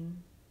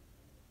pulsing,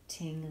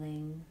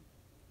 tingling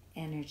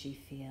energy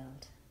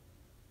field.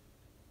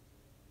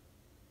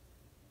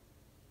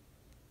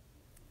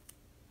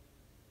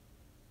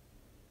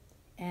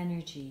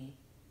 Energy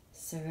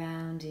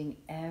surrounding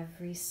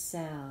every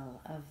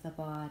cell of the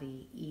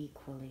body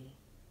equally.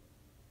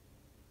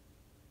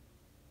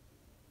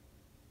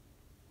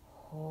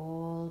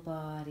 Whole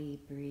body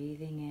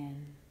breathing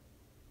in.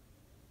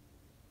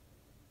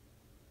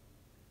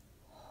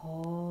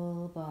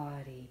 Whole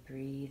body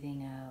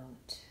breathing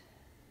out.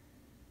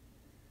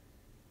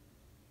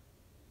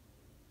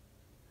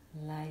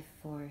 Life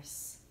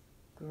force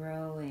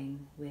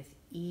growing with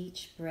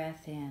each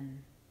breath in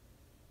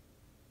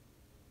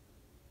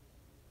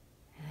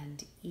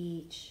and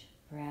each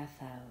breath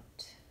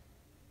out.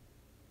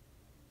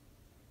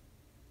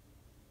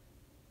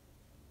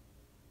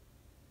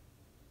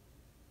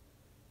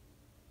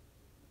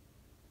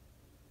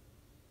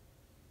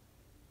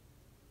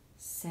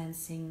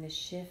 Sensing the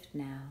shift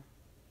now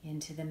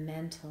into the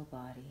mental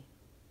body.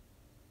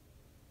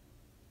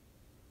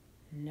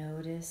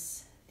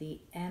 Notice the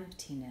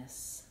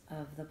emptiness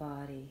of the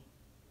body,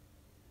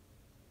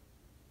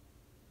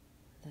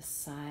 the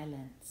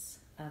silence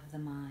of the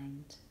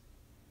mind,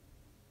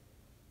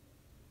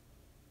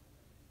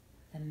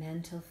 the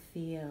mental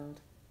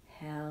field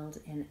held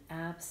in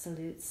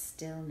absolute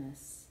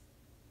stillness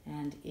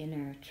and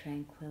inner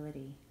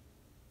tranquility.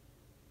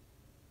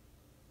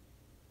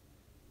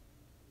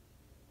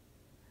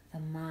 The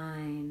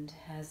mind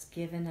has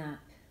given up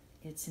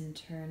its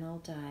internal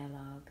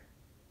dialogue.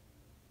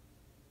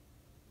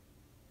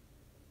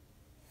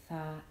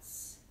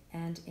 Thoughts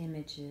and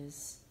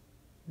images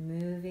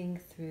moving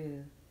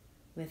through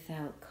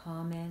without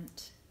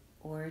comment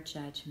or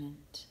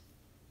judgment.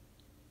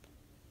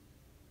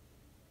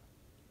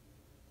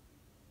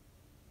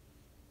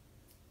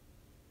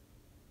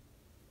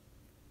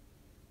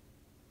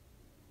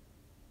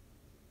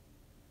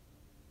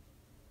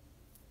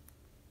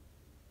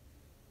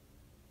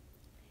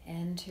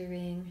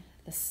 Entering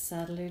the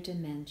subtler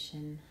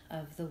dimension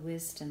of the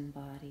wisdom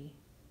body.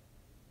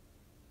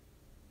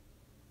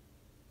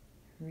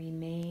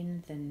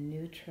 Remain the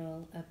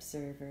neutral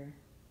observer,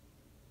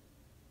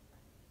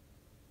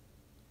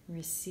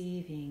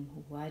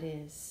 receiving what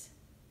is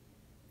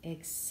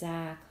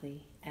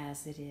exactly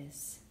as it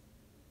is,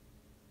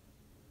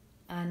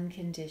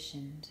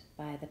 unconditioned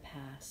by the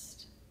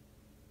past.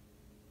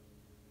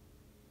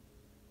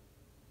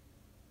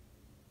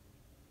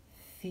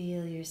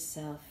 Feel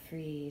yourself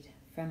freed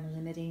from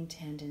limiting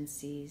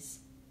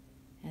tendencies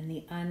and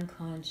the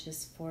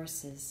unconscious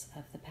forces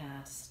of the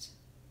past.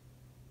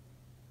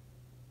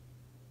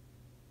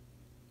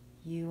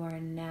 You are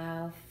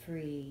now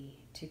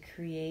free to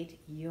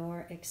create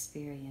your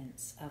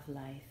experience of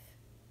life.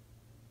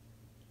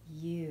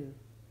 You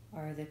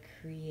are the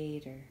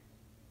creator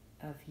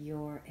of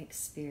your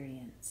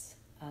experience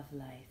of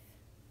life.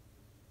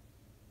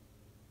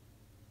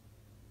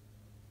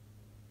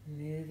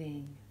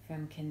 Moving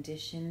from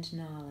conditioned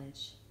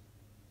knowledge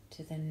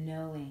to the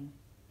knowing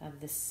of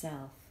the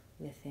self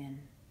within.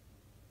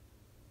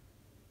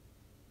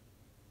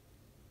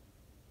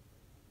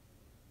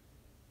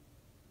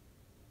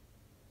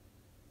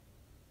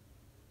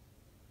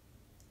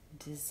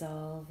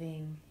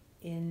 Dissolving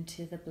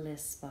into the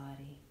bliss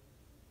body.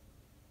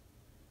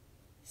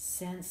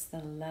 Sense the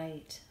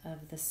light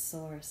of the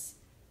source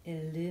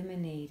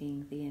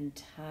illuminating the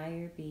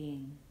entire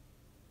being.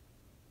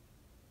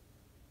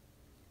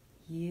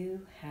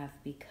 You have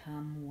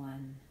become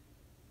one.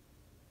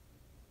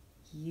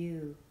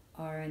 You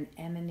are an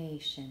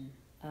emanation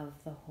of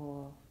the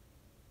whole.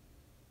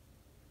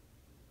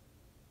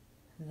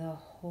 The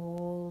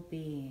whole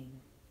being,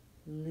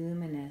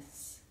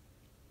 luminous,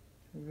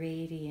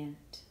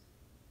 radiant,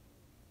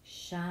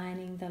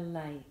 shining the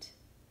light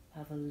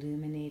of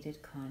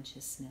illuminated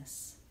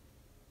consciousness.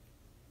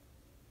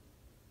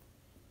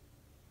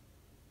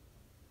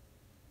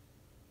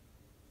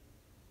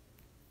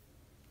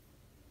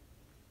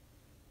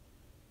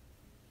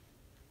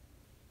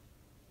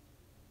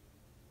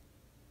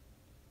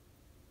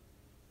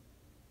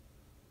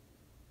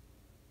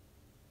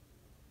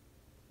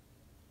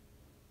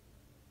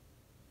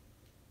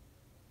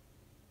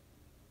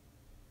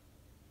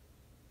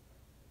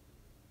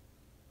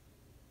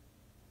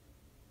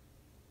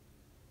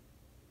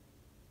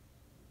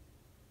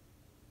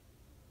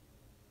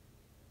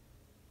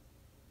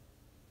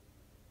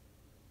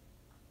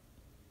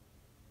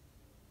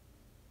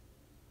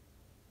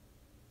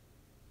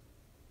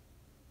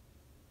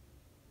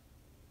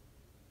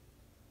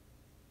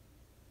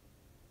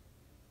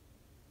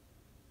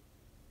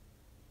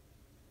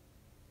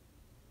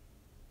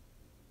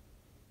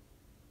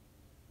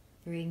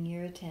 bring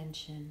your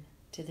attention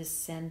to the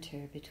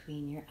center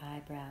between your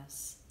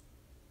eyebrows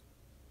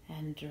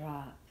and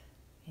drop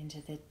into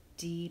the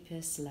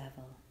deepest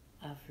level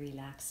of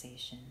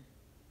relaxation.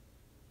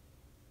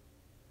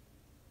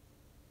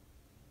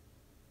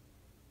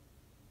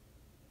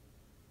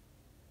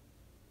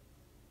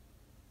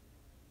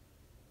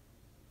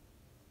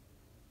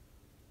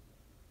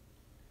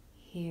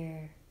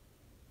 Here,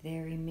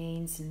 there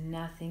remains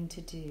nothing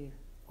to do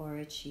or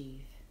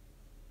achieve.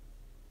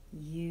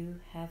 You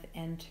have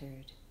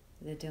entered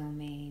the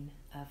domain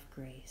of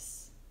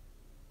grace.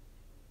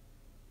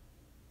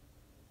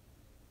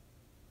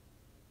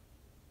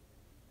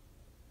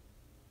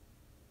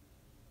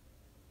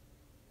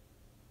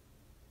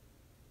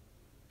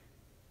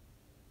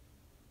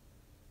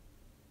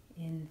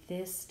 In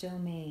this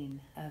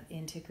domain of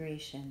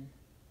integration,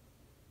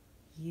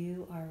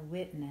 you are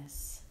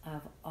witness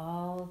of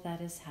all that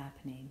is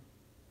happening,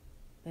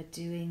 but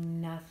doing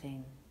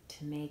nothing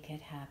to make it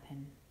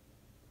happen.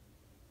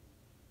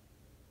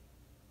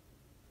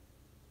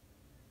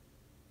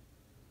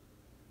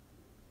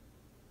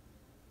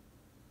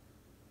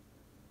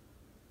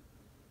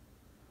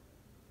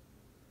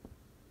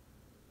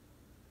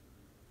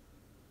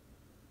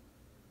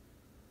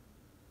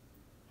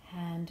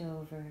 Hand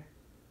over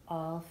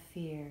all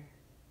fear,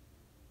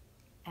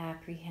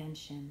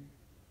 apprehension,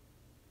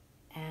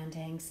 and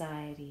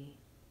anxiety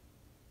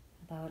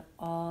about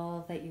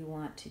all that you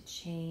want to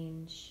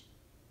change,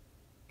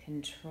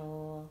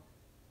 control,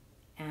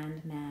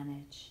 and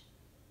manage.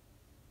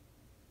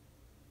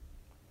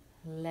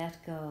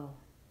 Let go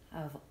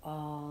of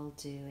all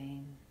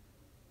doing.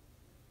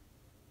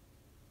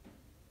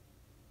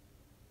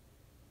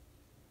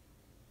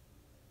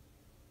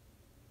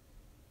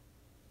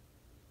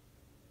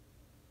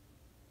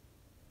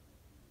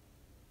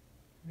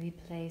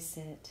 Replace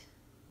it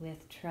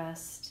with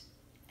trust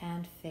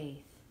and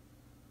faith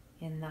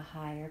in the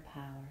higher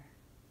power.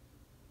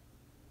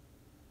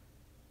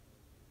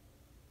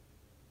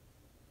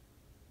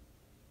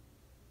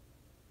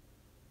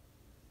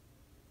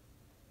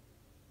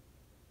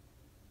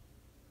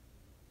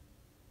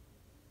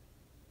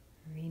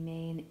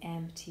 Remain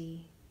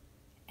empty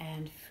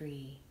and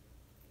free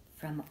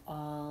from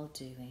all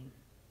doing.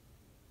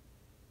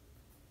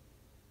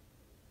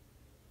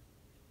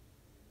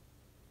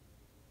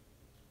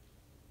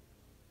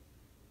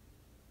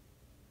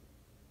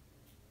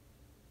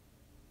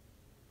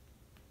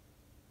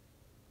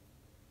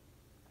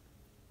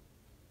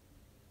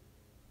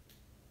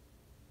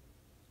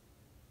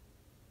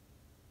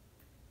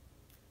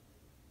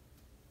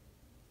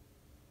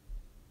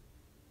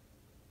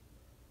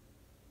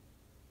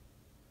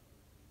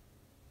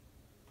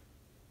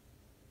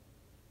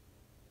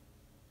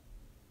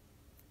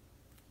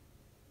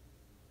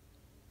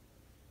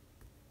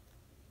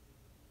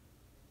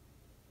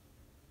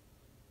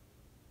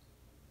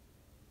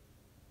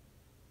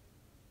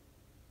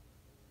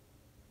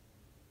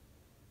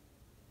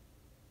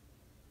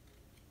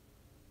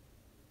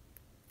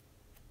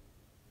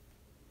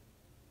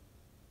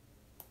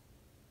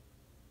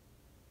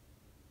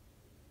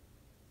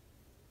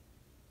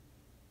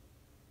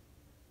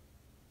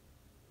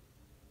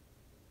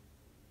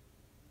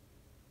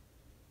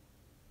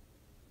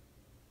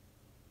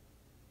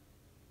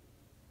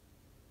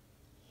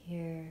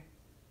 Here,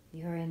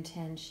 your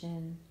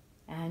intention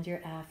and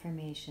your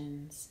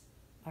affirmations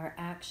are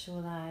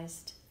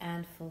actualized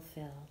and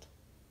fulfilled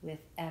with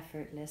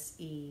effortless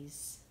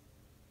ease.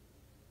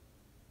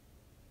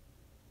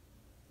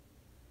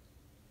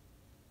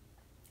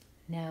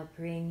 Now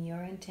bring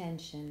your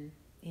intention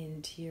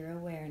into your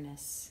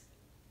awareness.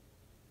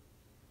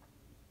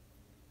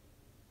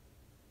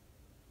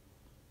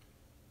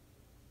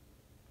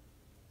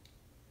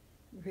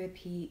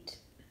 Repeat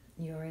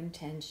your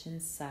intention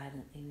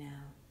silently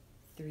now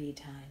 3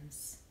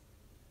 times.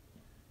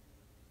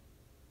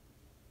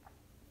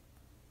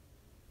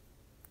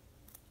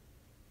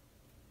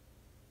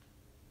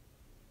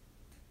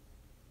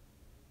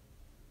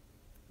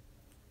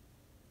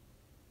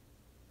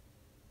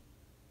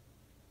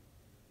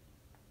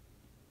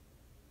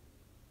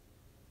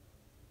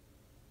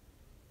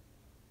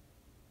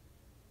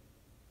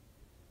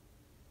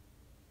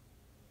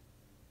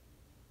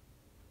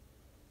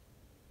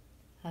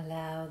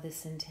 Allow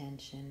this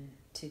intention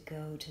to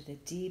go to the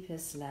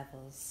deepest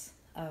levels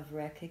of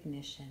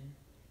recognition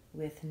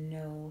with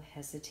no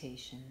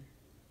hesitation.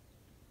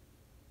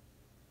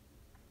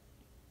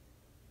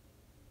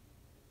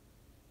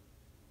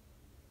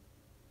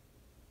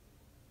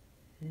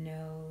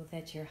 Know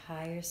that your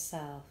higher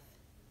self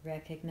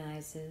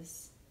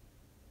recognizes,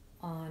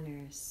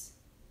 honors,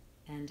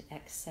 and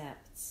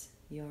accepts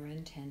your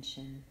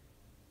intention.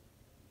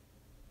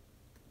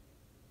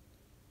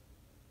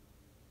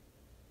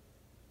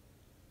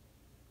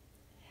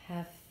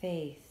 Have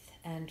faith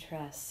and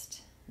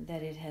trust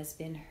that it has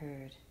been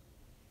heard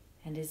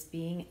and is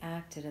being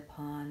acted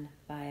upon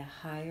by a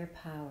higher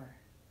power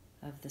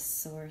of the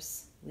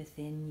source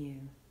within you.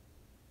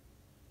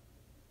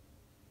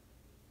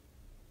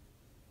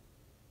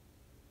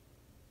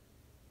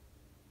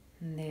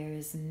 There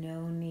is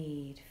no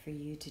need for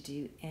you to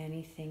do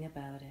anything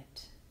about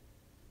it.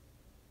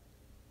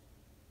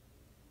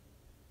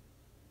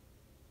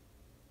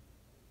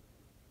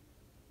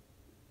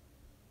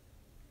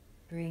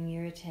 Bring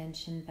your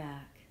attention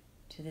back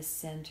to the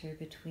center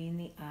between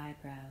the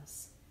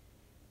eyebrows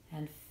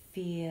and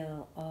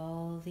feel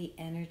all the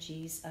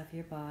energies of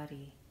your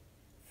body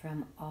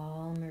from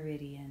all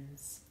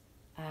meridians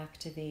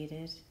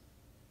activated,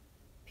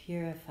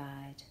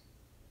 purified,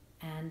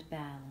 and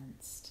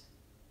balanced.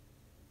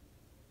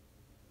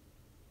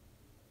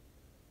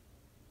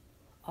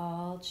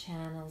 All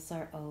channels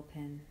are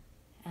open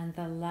and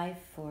the life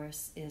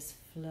force is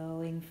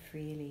flowing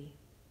freely,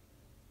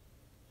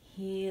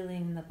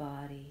 healing the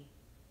body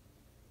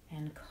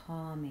and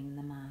calming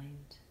the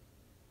mind.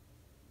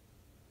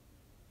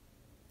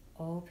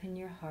 Open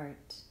your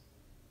heart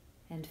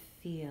and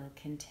feel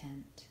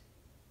content.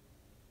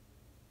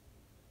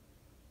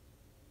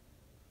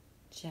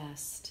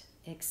 Just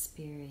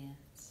experience.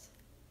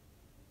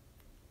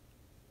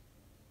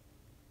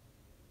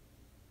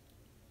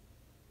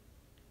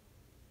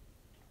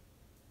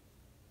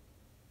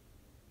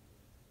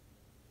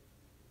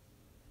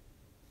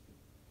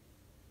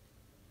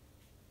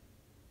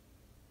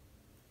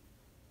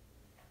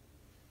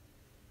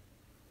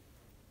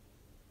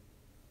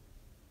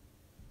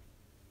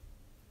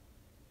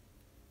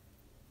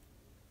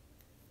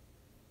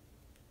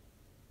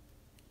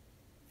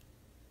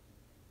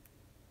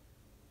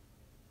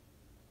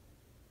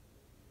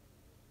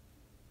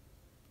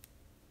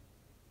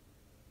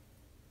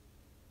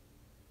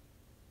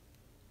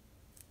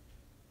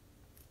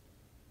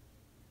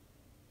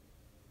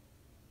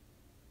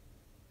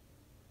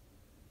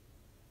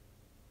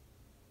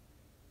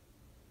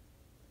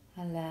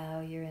 Allow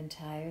your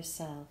entire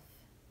self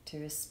to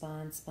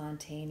respond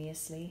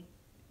spontaneously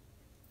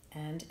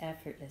and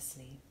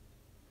effortlessly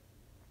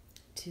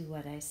to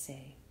what I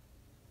say.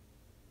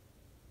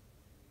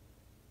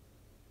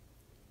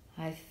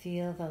 I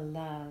feel the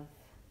love,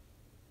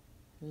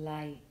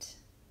 light,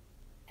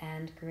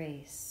 and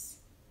grace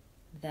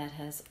that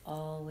has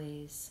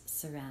always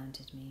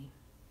surrounded me.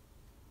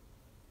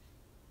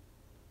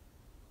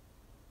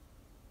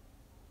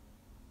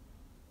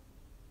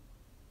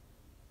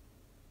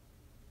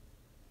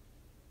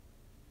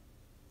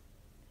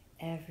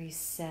 Every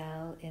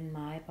cell in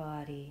my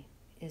body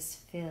is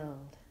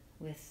filled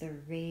with the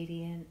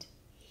radiant,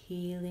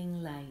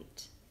 healing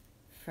light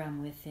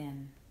from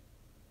within.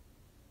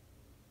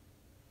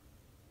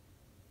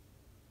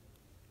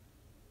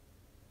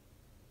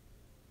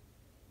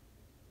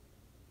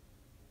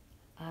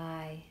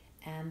 I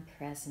am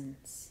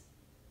presence.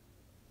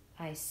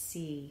 I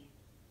see,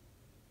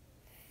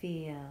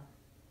 feel,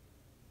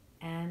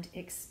 and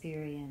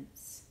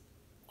experience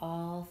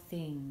all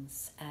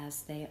things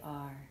as they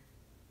are.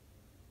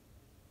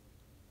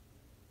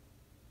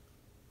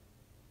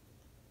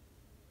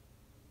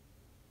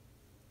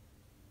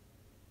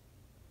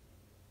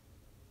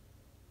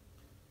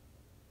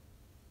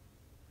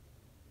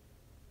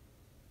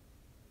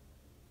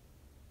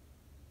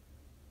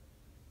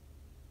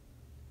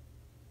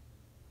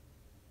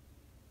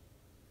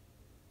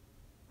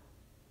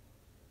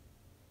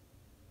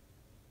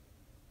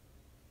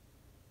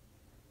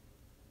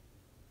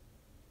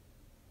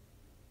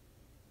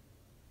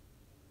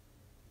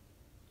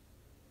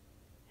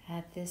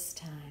 At this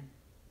time,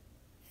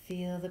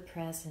 feel the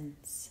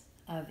presence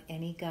of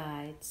any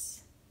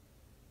guides,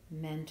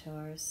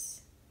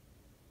 mentors,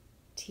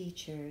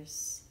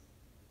 teachers,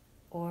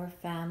 or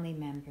family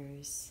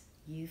members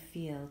you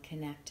feel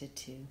connected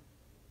to.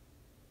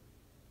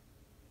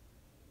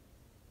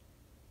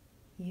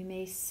 You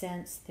may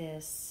sense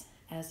this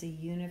as a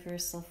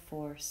universal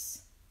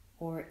force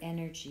or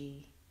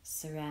energy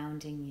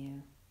surrounding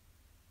you,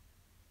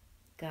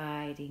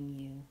 guiding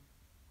you.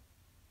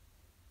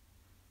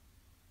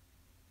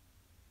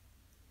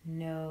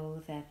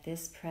 Know that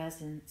this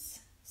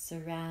presence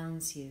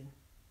surrounds you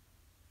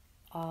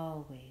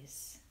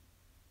always.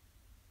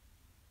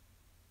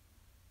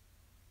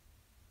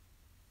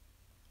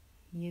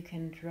 You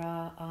can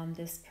draw on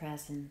this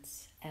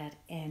presence at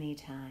any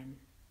time.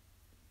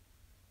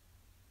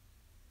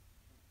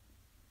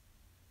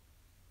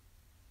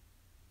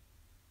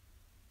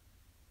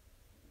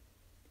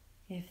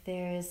 If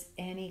there is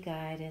any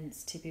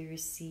guidance to be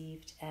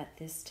received at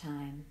this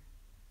time,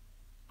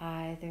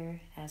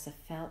 either as a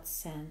felt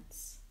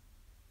sense,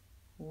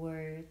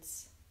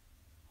 words,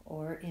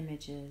 or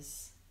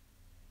images,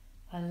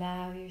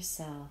 allow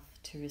yourself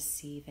to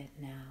receive it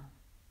now.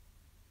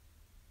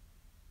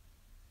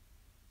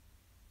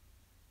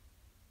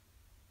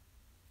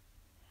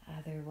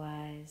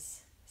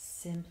 Otherwise,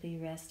 simply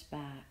rest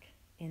back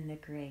in the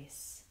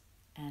grace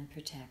and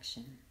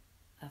protection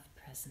of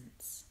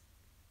presence.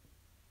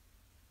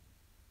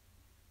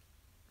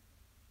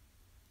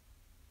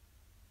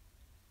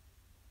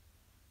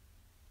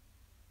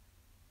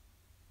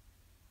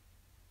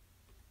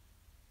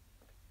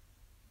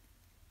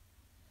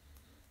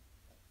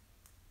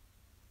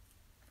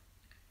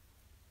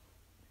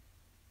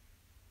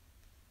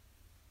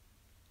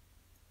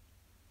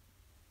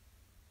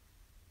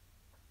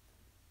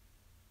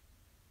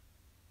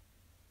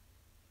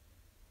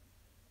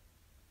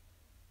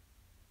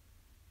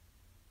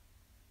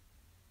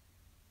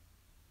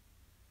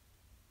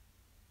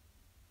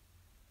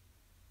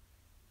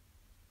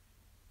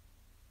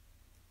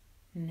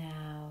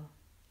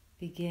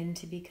 begin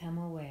to become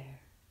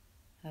aware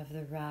of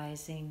the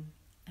rising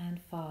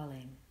and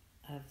falling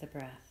of the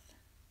breath.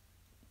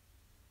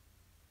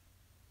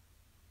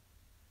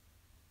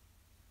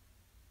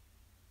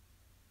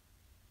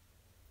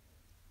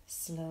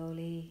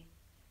 Slowly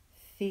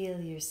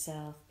feel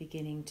yourself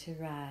beginning to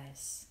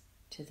rise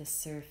to the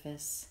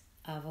surface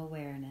of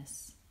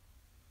awareness.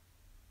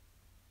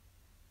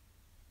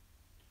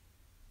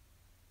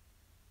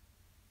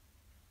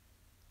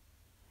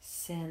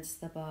 Sense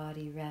the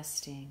body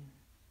resting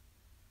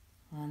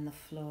on the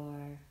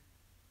floor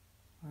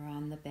or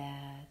on the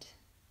bed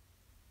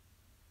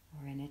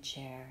or in a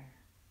chair.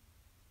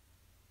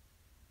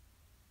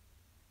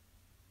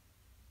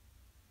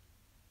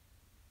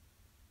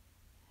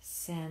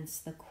 Sense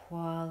the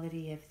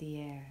quality of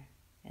the air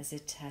as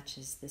it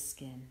touches the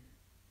skin.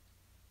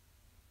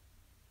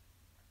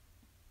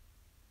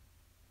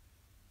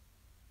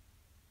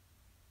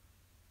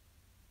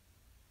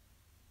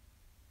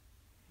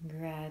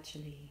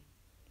 Gradually,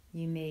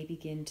 you may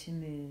begin to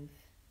move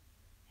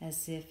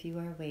as if you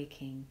are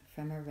waking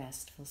from a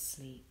restful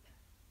sleep.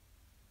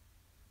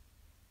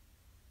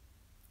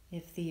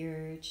 If the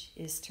urge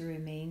is to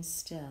remain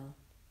still,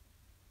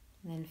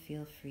 then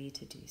feel free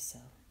to do so.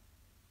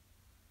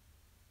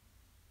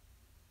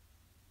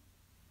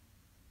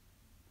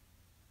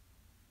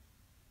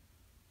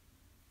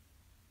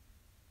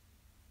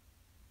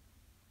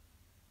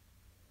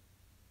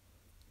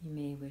 You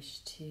may wish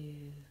to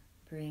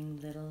bring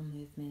little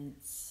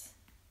movements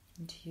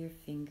into your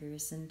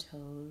fingers and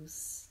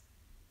toes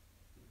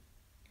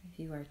if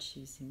you are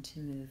choosing to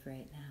move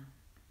right now.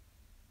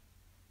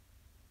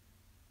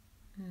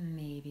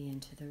 Maybe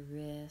into the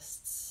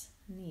wrists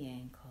and the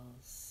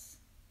ankles,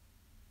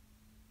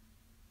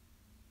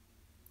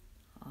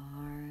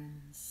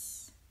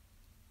 arms,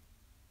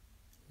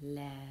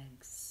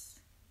 legs,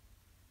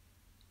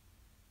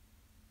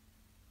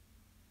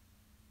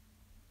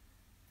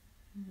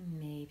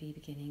 maybe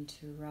beginning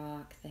to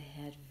rock the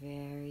head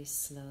very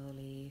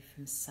slowly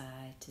from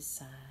side to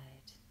side.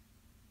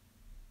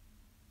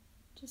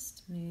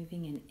 Just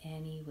moving in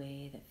any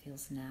way that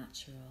feels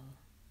natural,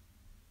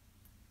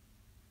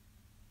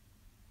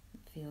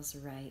 that feels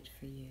right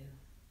for you,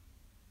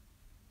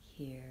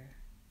 here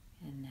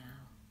and now.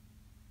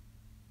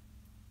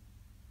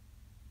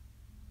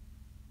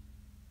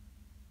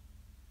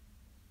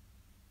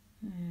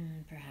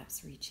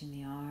 Perhaps reaching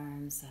the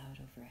arms out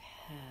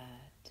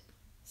overhead,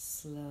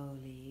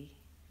 slowly,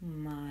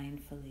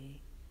 mindfully,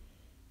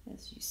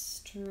 as you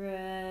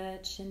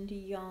stretch and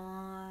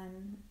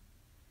yawn.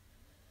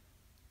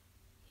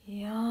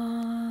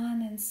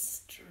 Yawn and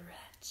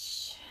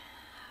stretch.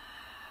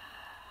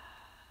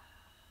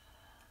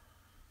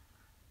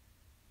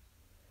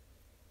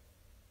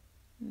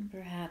 And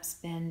perhaps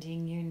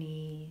bending your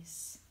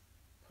knees,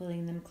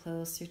 pulling them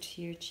closer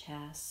to your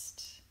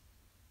chest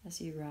as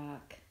you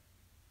rock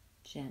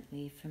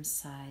gently from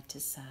side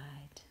to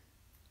side.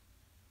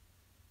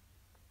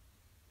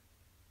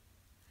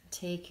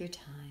 Take your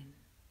time.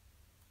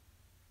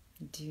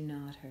 Do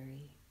not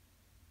hurry.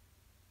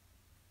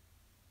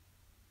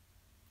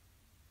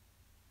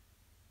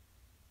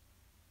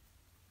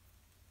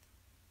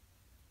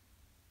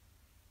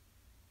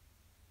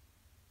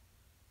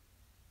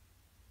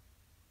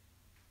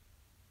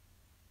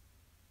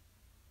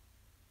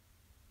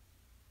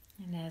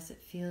 And as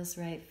it feels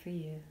right for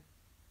you,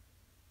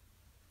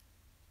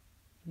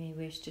 you may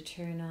wish to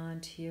turn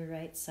on to your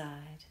right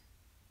side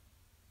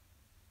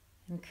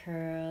and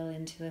curl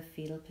into a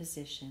fetal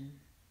position.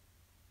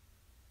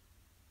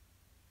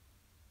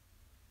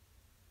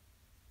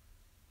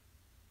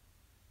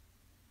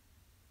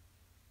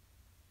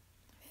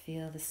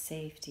 Feel the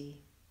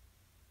safety,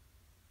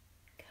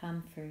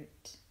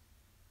 comfort,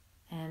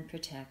 and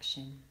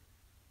protection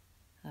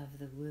of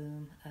the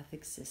womb of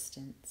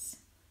existence.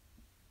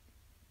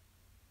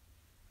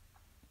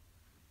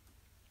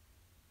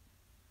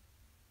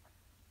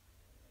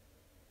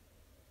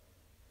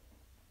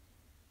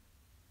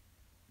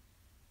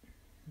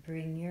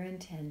 Bring your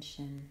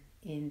intention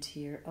into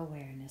your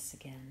awareness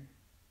again.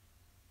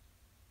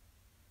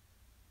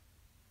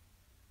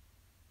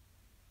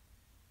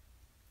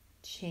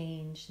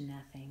 Change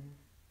nothing.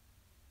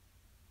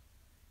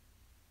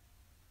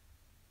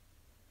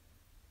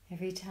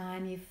 Every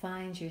time you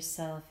find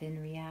yourself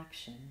in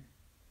reaction,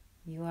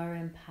 you are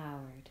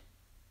empowered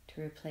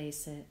to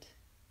replace it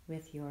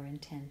with your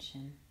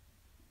intention.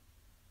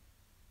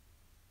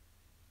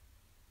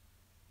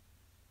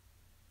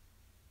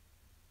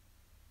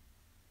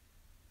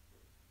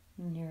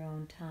 In your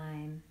own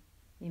time,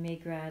 you may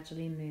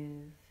gradually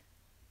move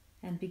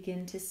and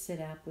begin to sit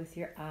up with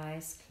your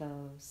eyes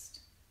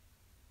closed,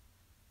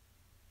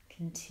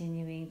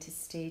 continuing to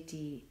stay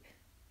deep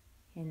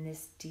in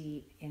this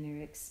deep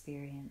inner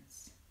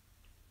experience.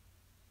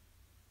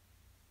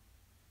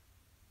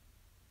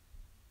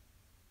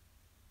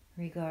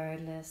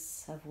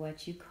 Regardless of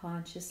what you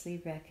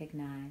consciously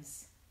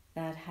recognize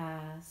that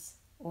has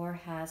or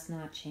has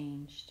not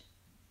changed,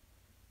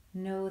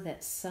 know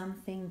that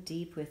something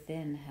deep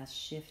within has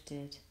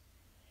shifted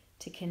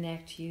to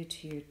connect you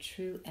to your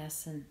true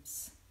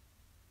essence,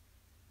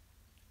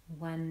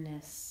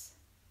 oneness,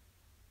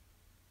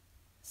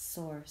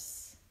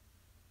 source.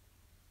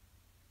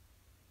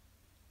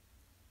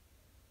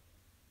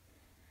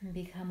 And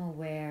become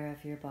aware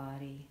of your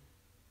body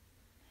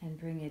and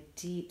bring a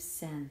deep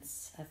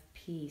sense of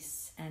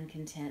peace and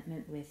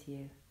contentment with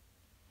you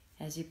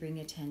as you bring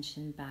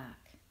attention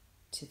back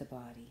to the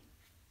body.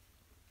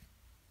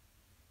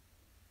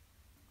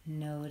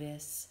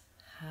 Notice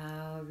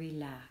how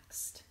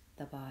relaxed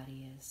the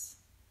body is,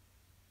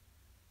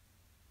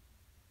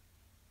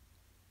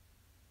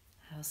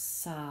 how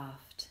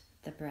soft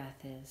the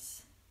breath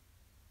is,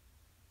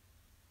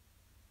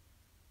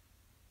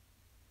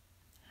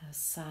 how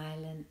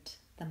silent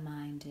the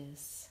mind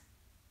is,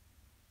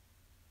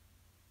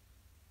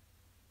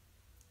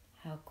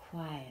 how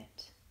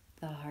quiet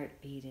the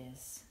heartbeat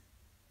is.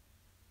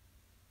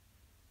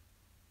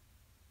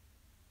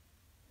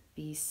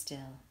 Be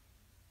still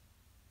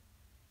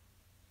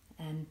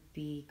and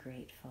be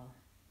grateful.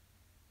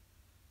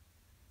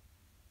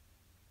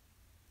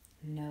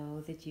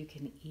 Know that you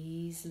can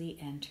easily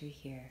enter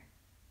here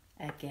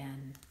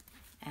again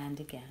and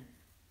again.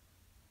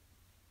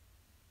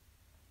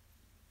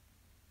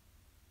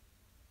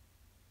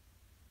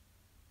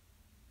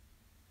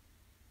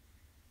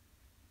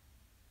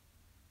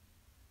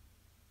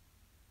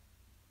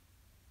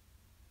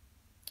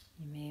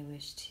 You may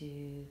wish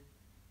to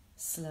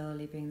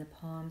slowly bring the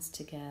palms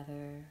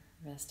together,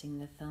 resting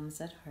the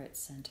thumbs at heart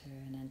center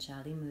in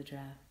Anjali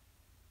Mudra.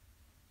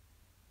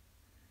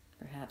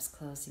 Perhaps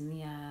closing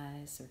the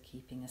eyes or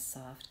keeping a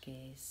soft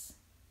gaze.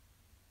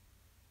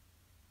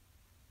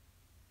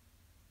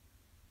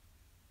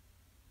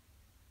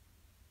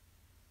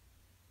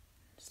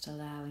 Just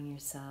allowing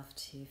yourself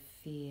to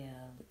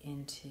feel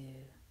into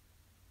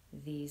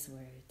these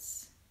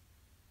words,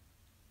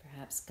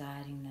 perhaps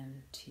guiding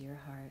them to your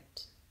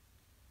heart.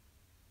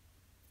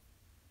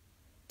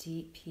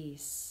 Deep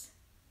peace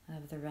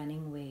of the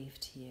running wave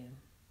to you.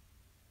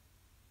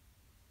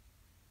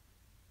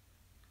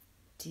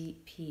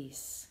 Deep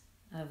peace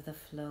of the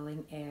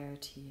flowing air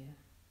to you.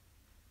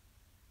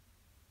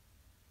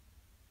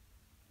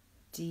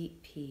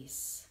 Deep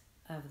peace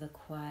of the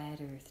quiet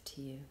earth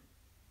to you.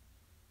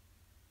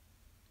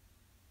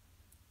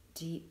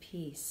 Deep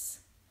peace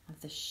of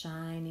the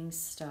shining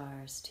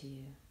stars to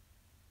you.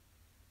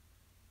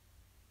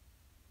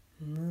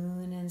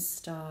 Moon and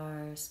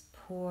stars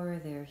pour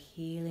their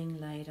healing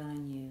light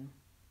on you.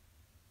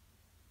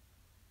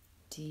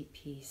 Deep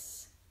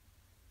peace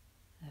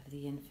of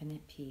the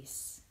infinite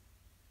peace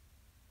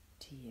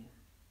to you.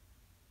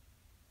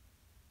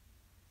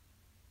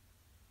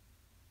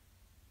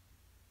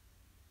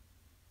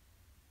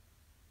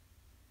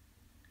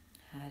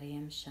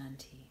 Hariam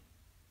Shanti,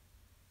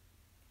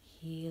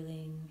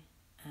 healing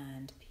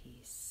and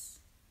peace.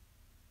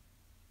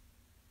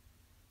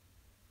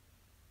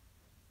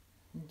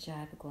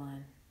 Jai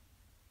Bhagwan.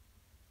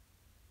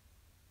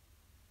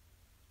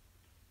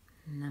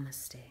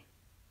 Namaste.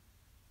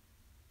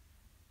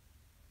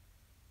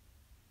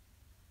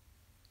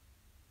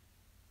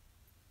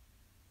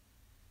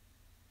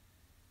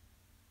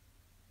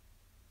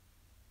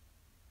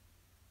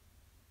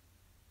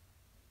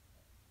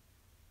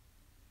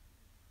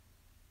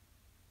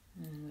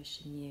 And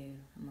wishing you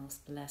a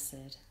most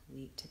blessed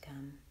week to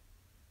come.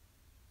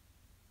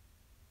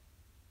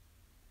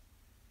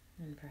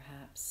 And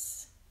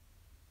perhaps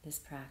this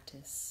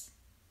practice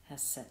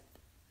has set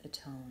the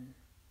tone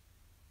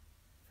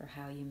for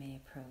how you may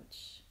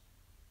approach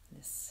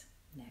this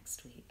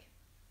next week.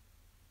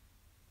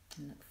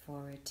 And look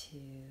forward to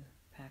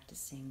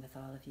practicing with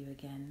all of you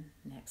again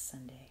next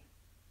Sunday.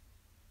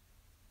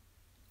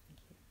 Thank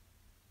you.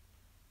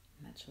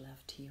 Much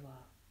love to you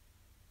all.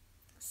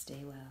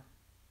 Stay well.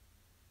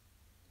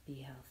 Be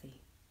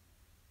healthy.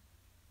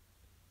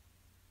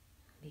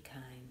 Be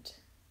kind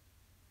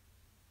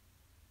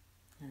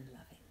and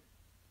loving.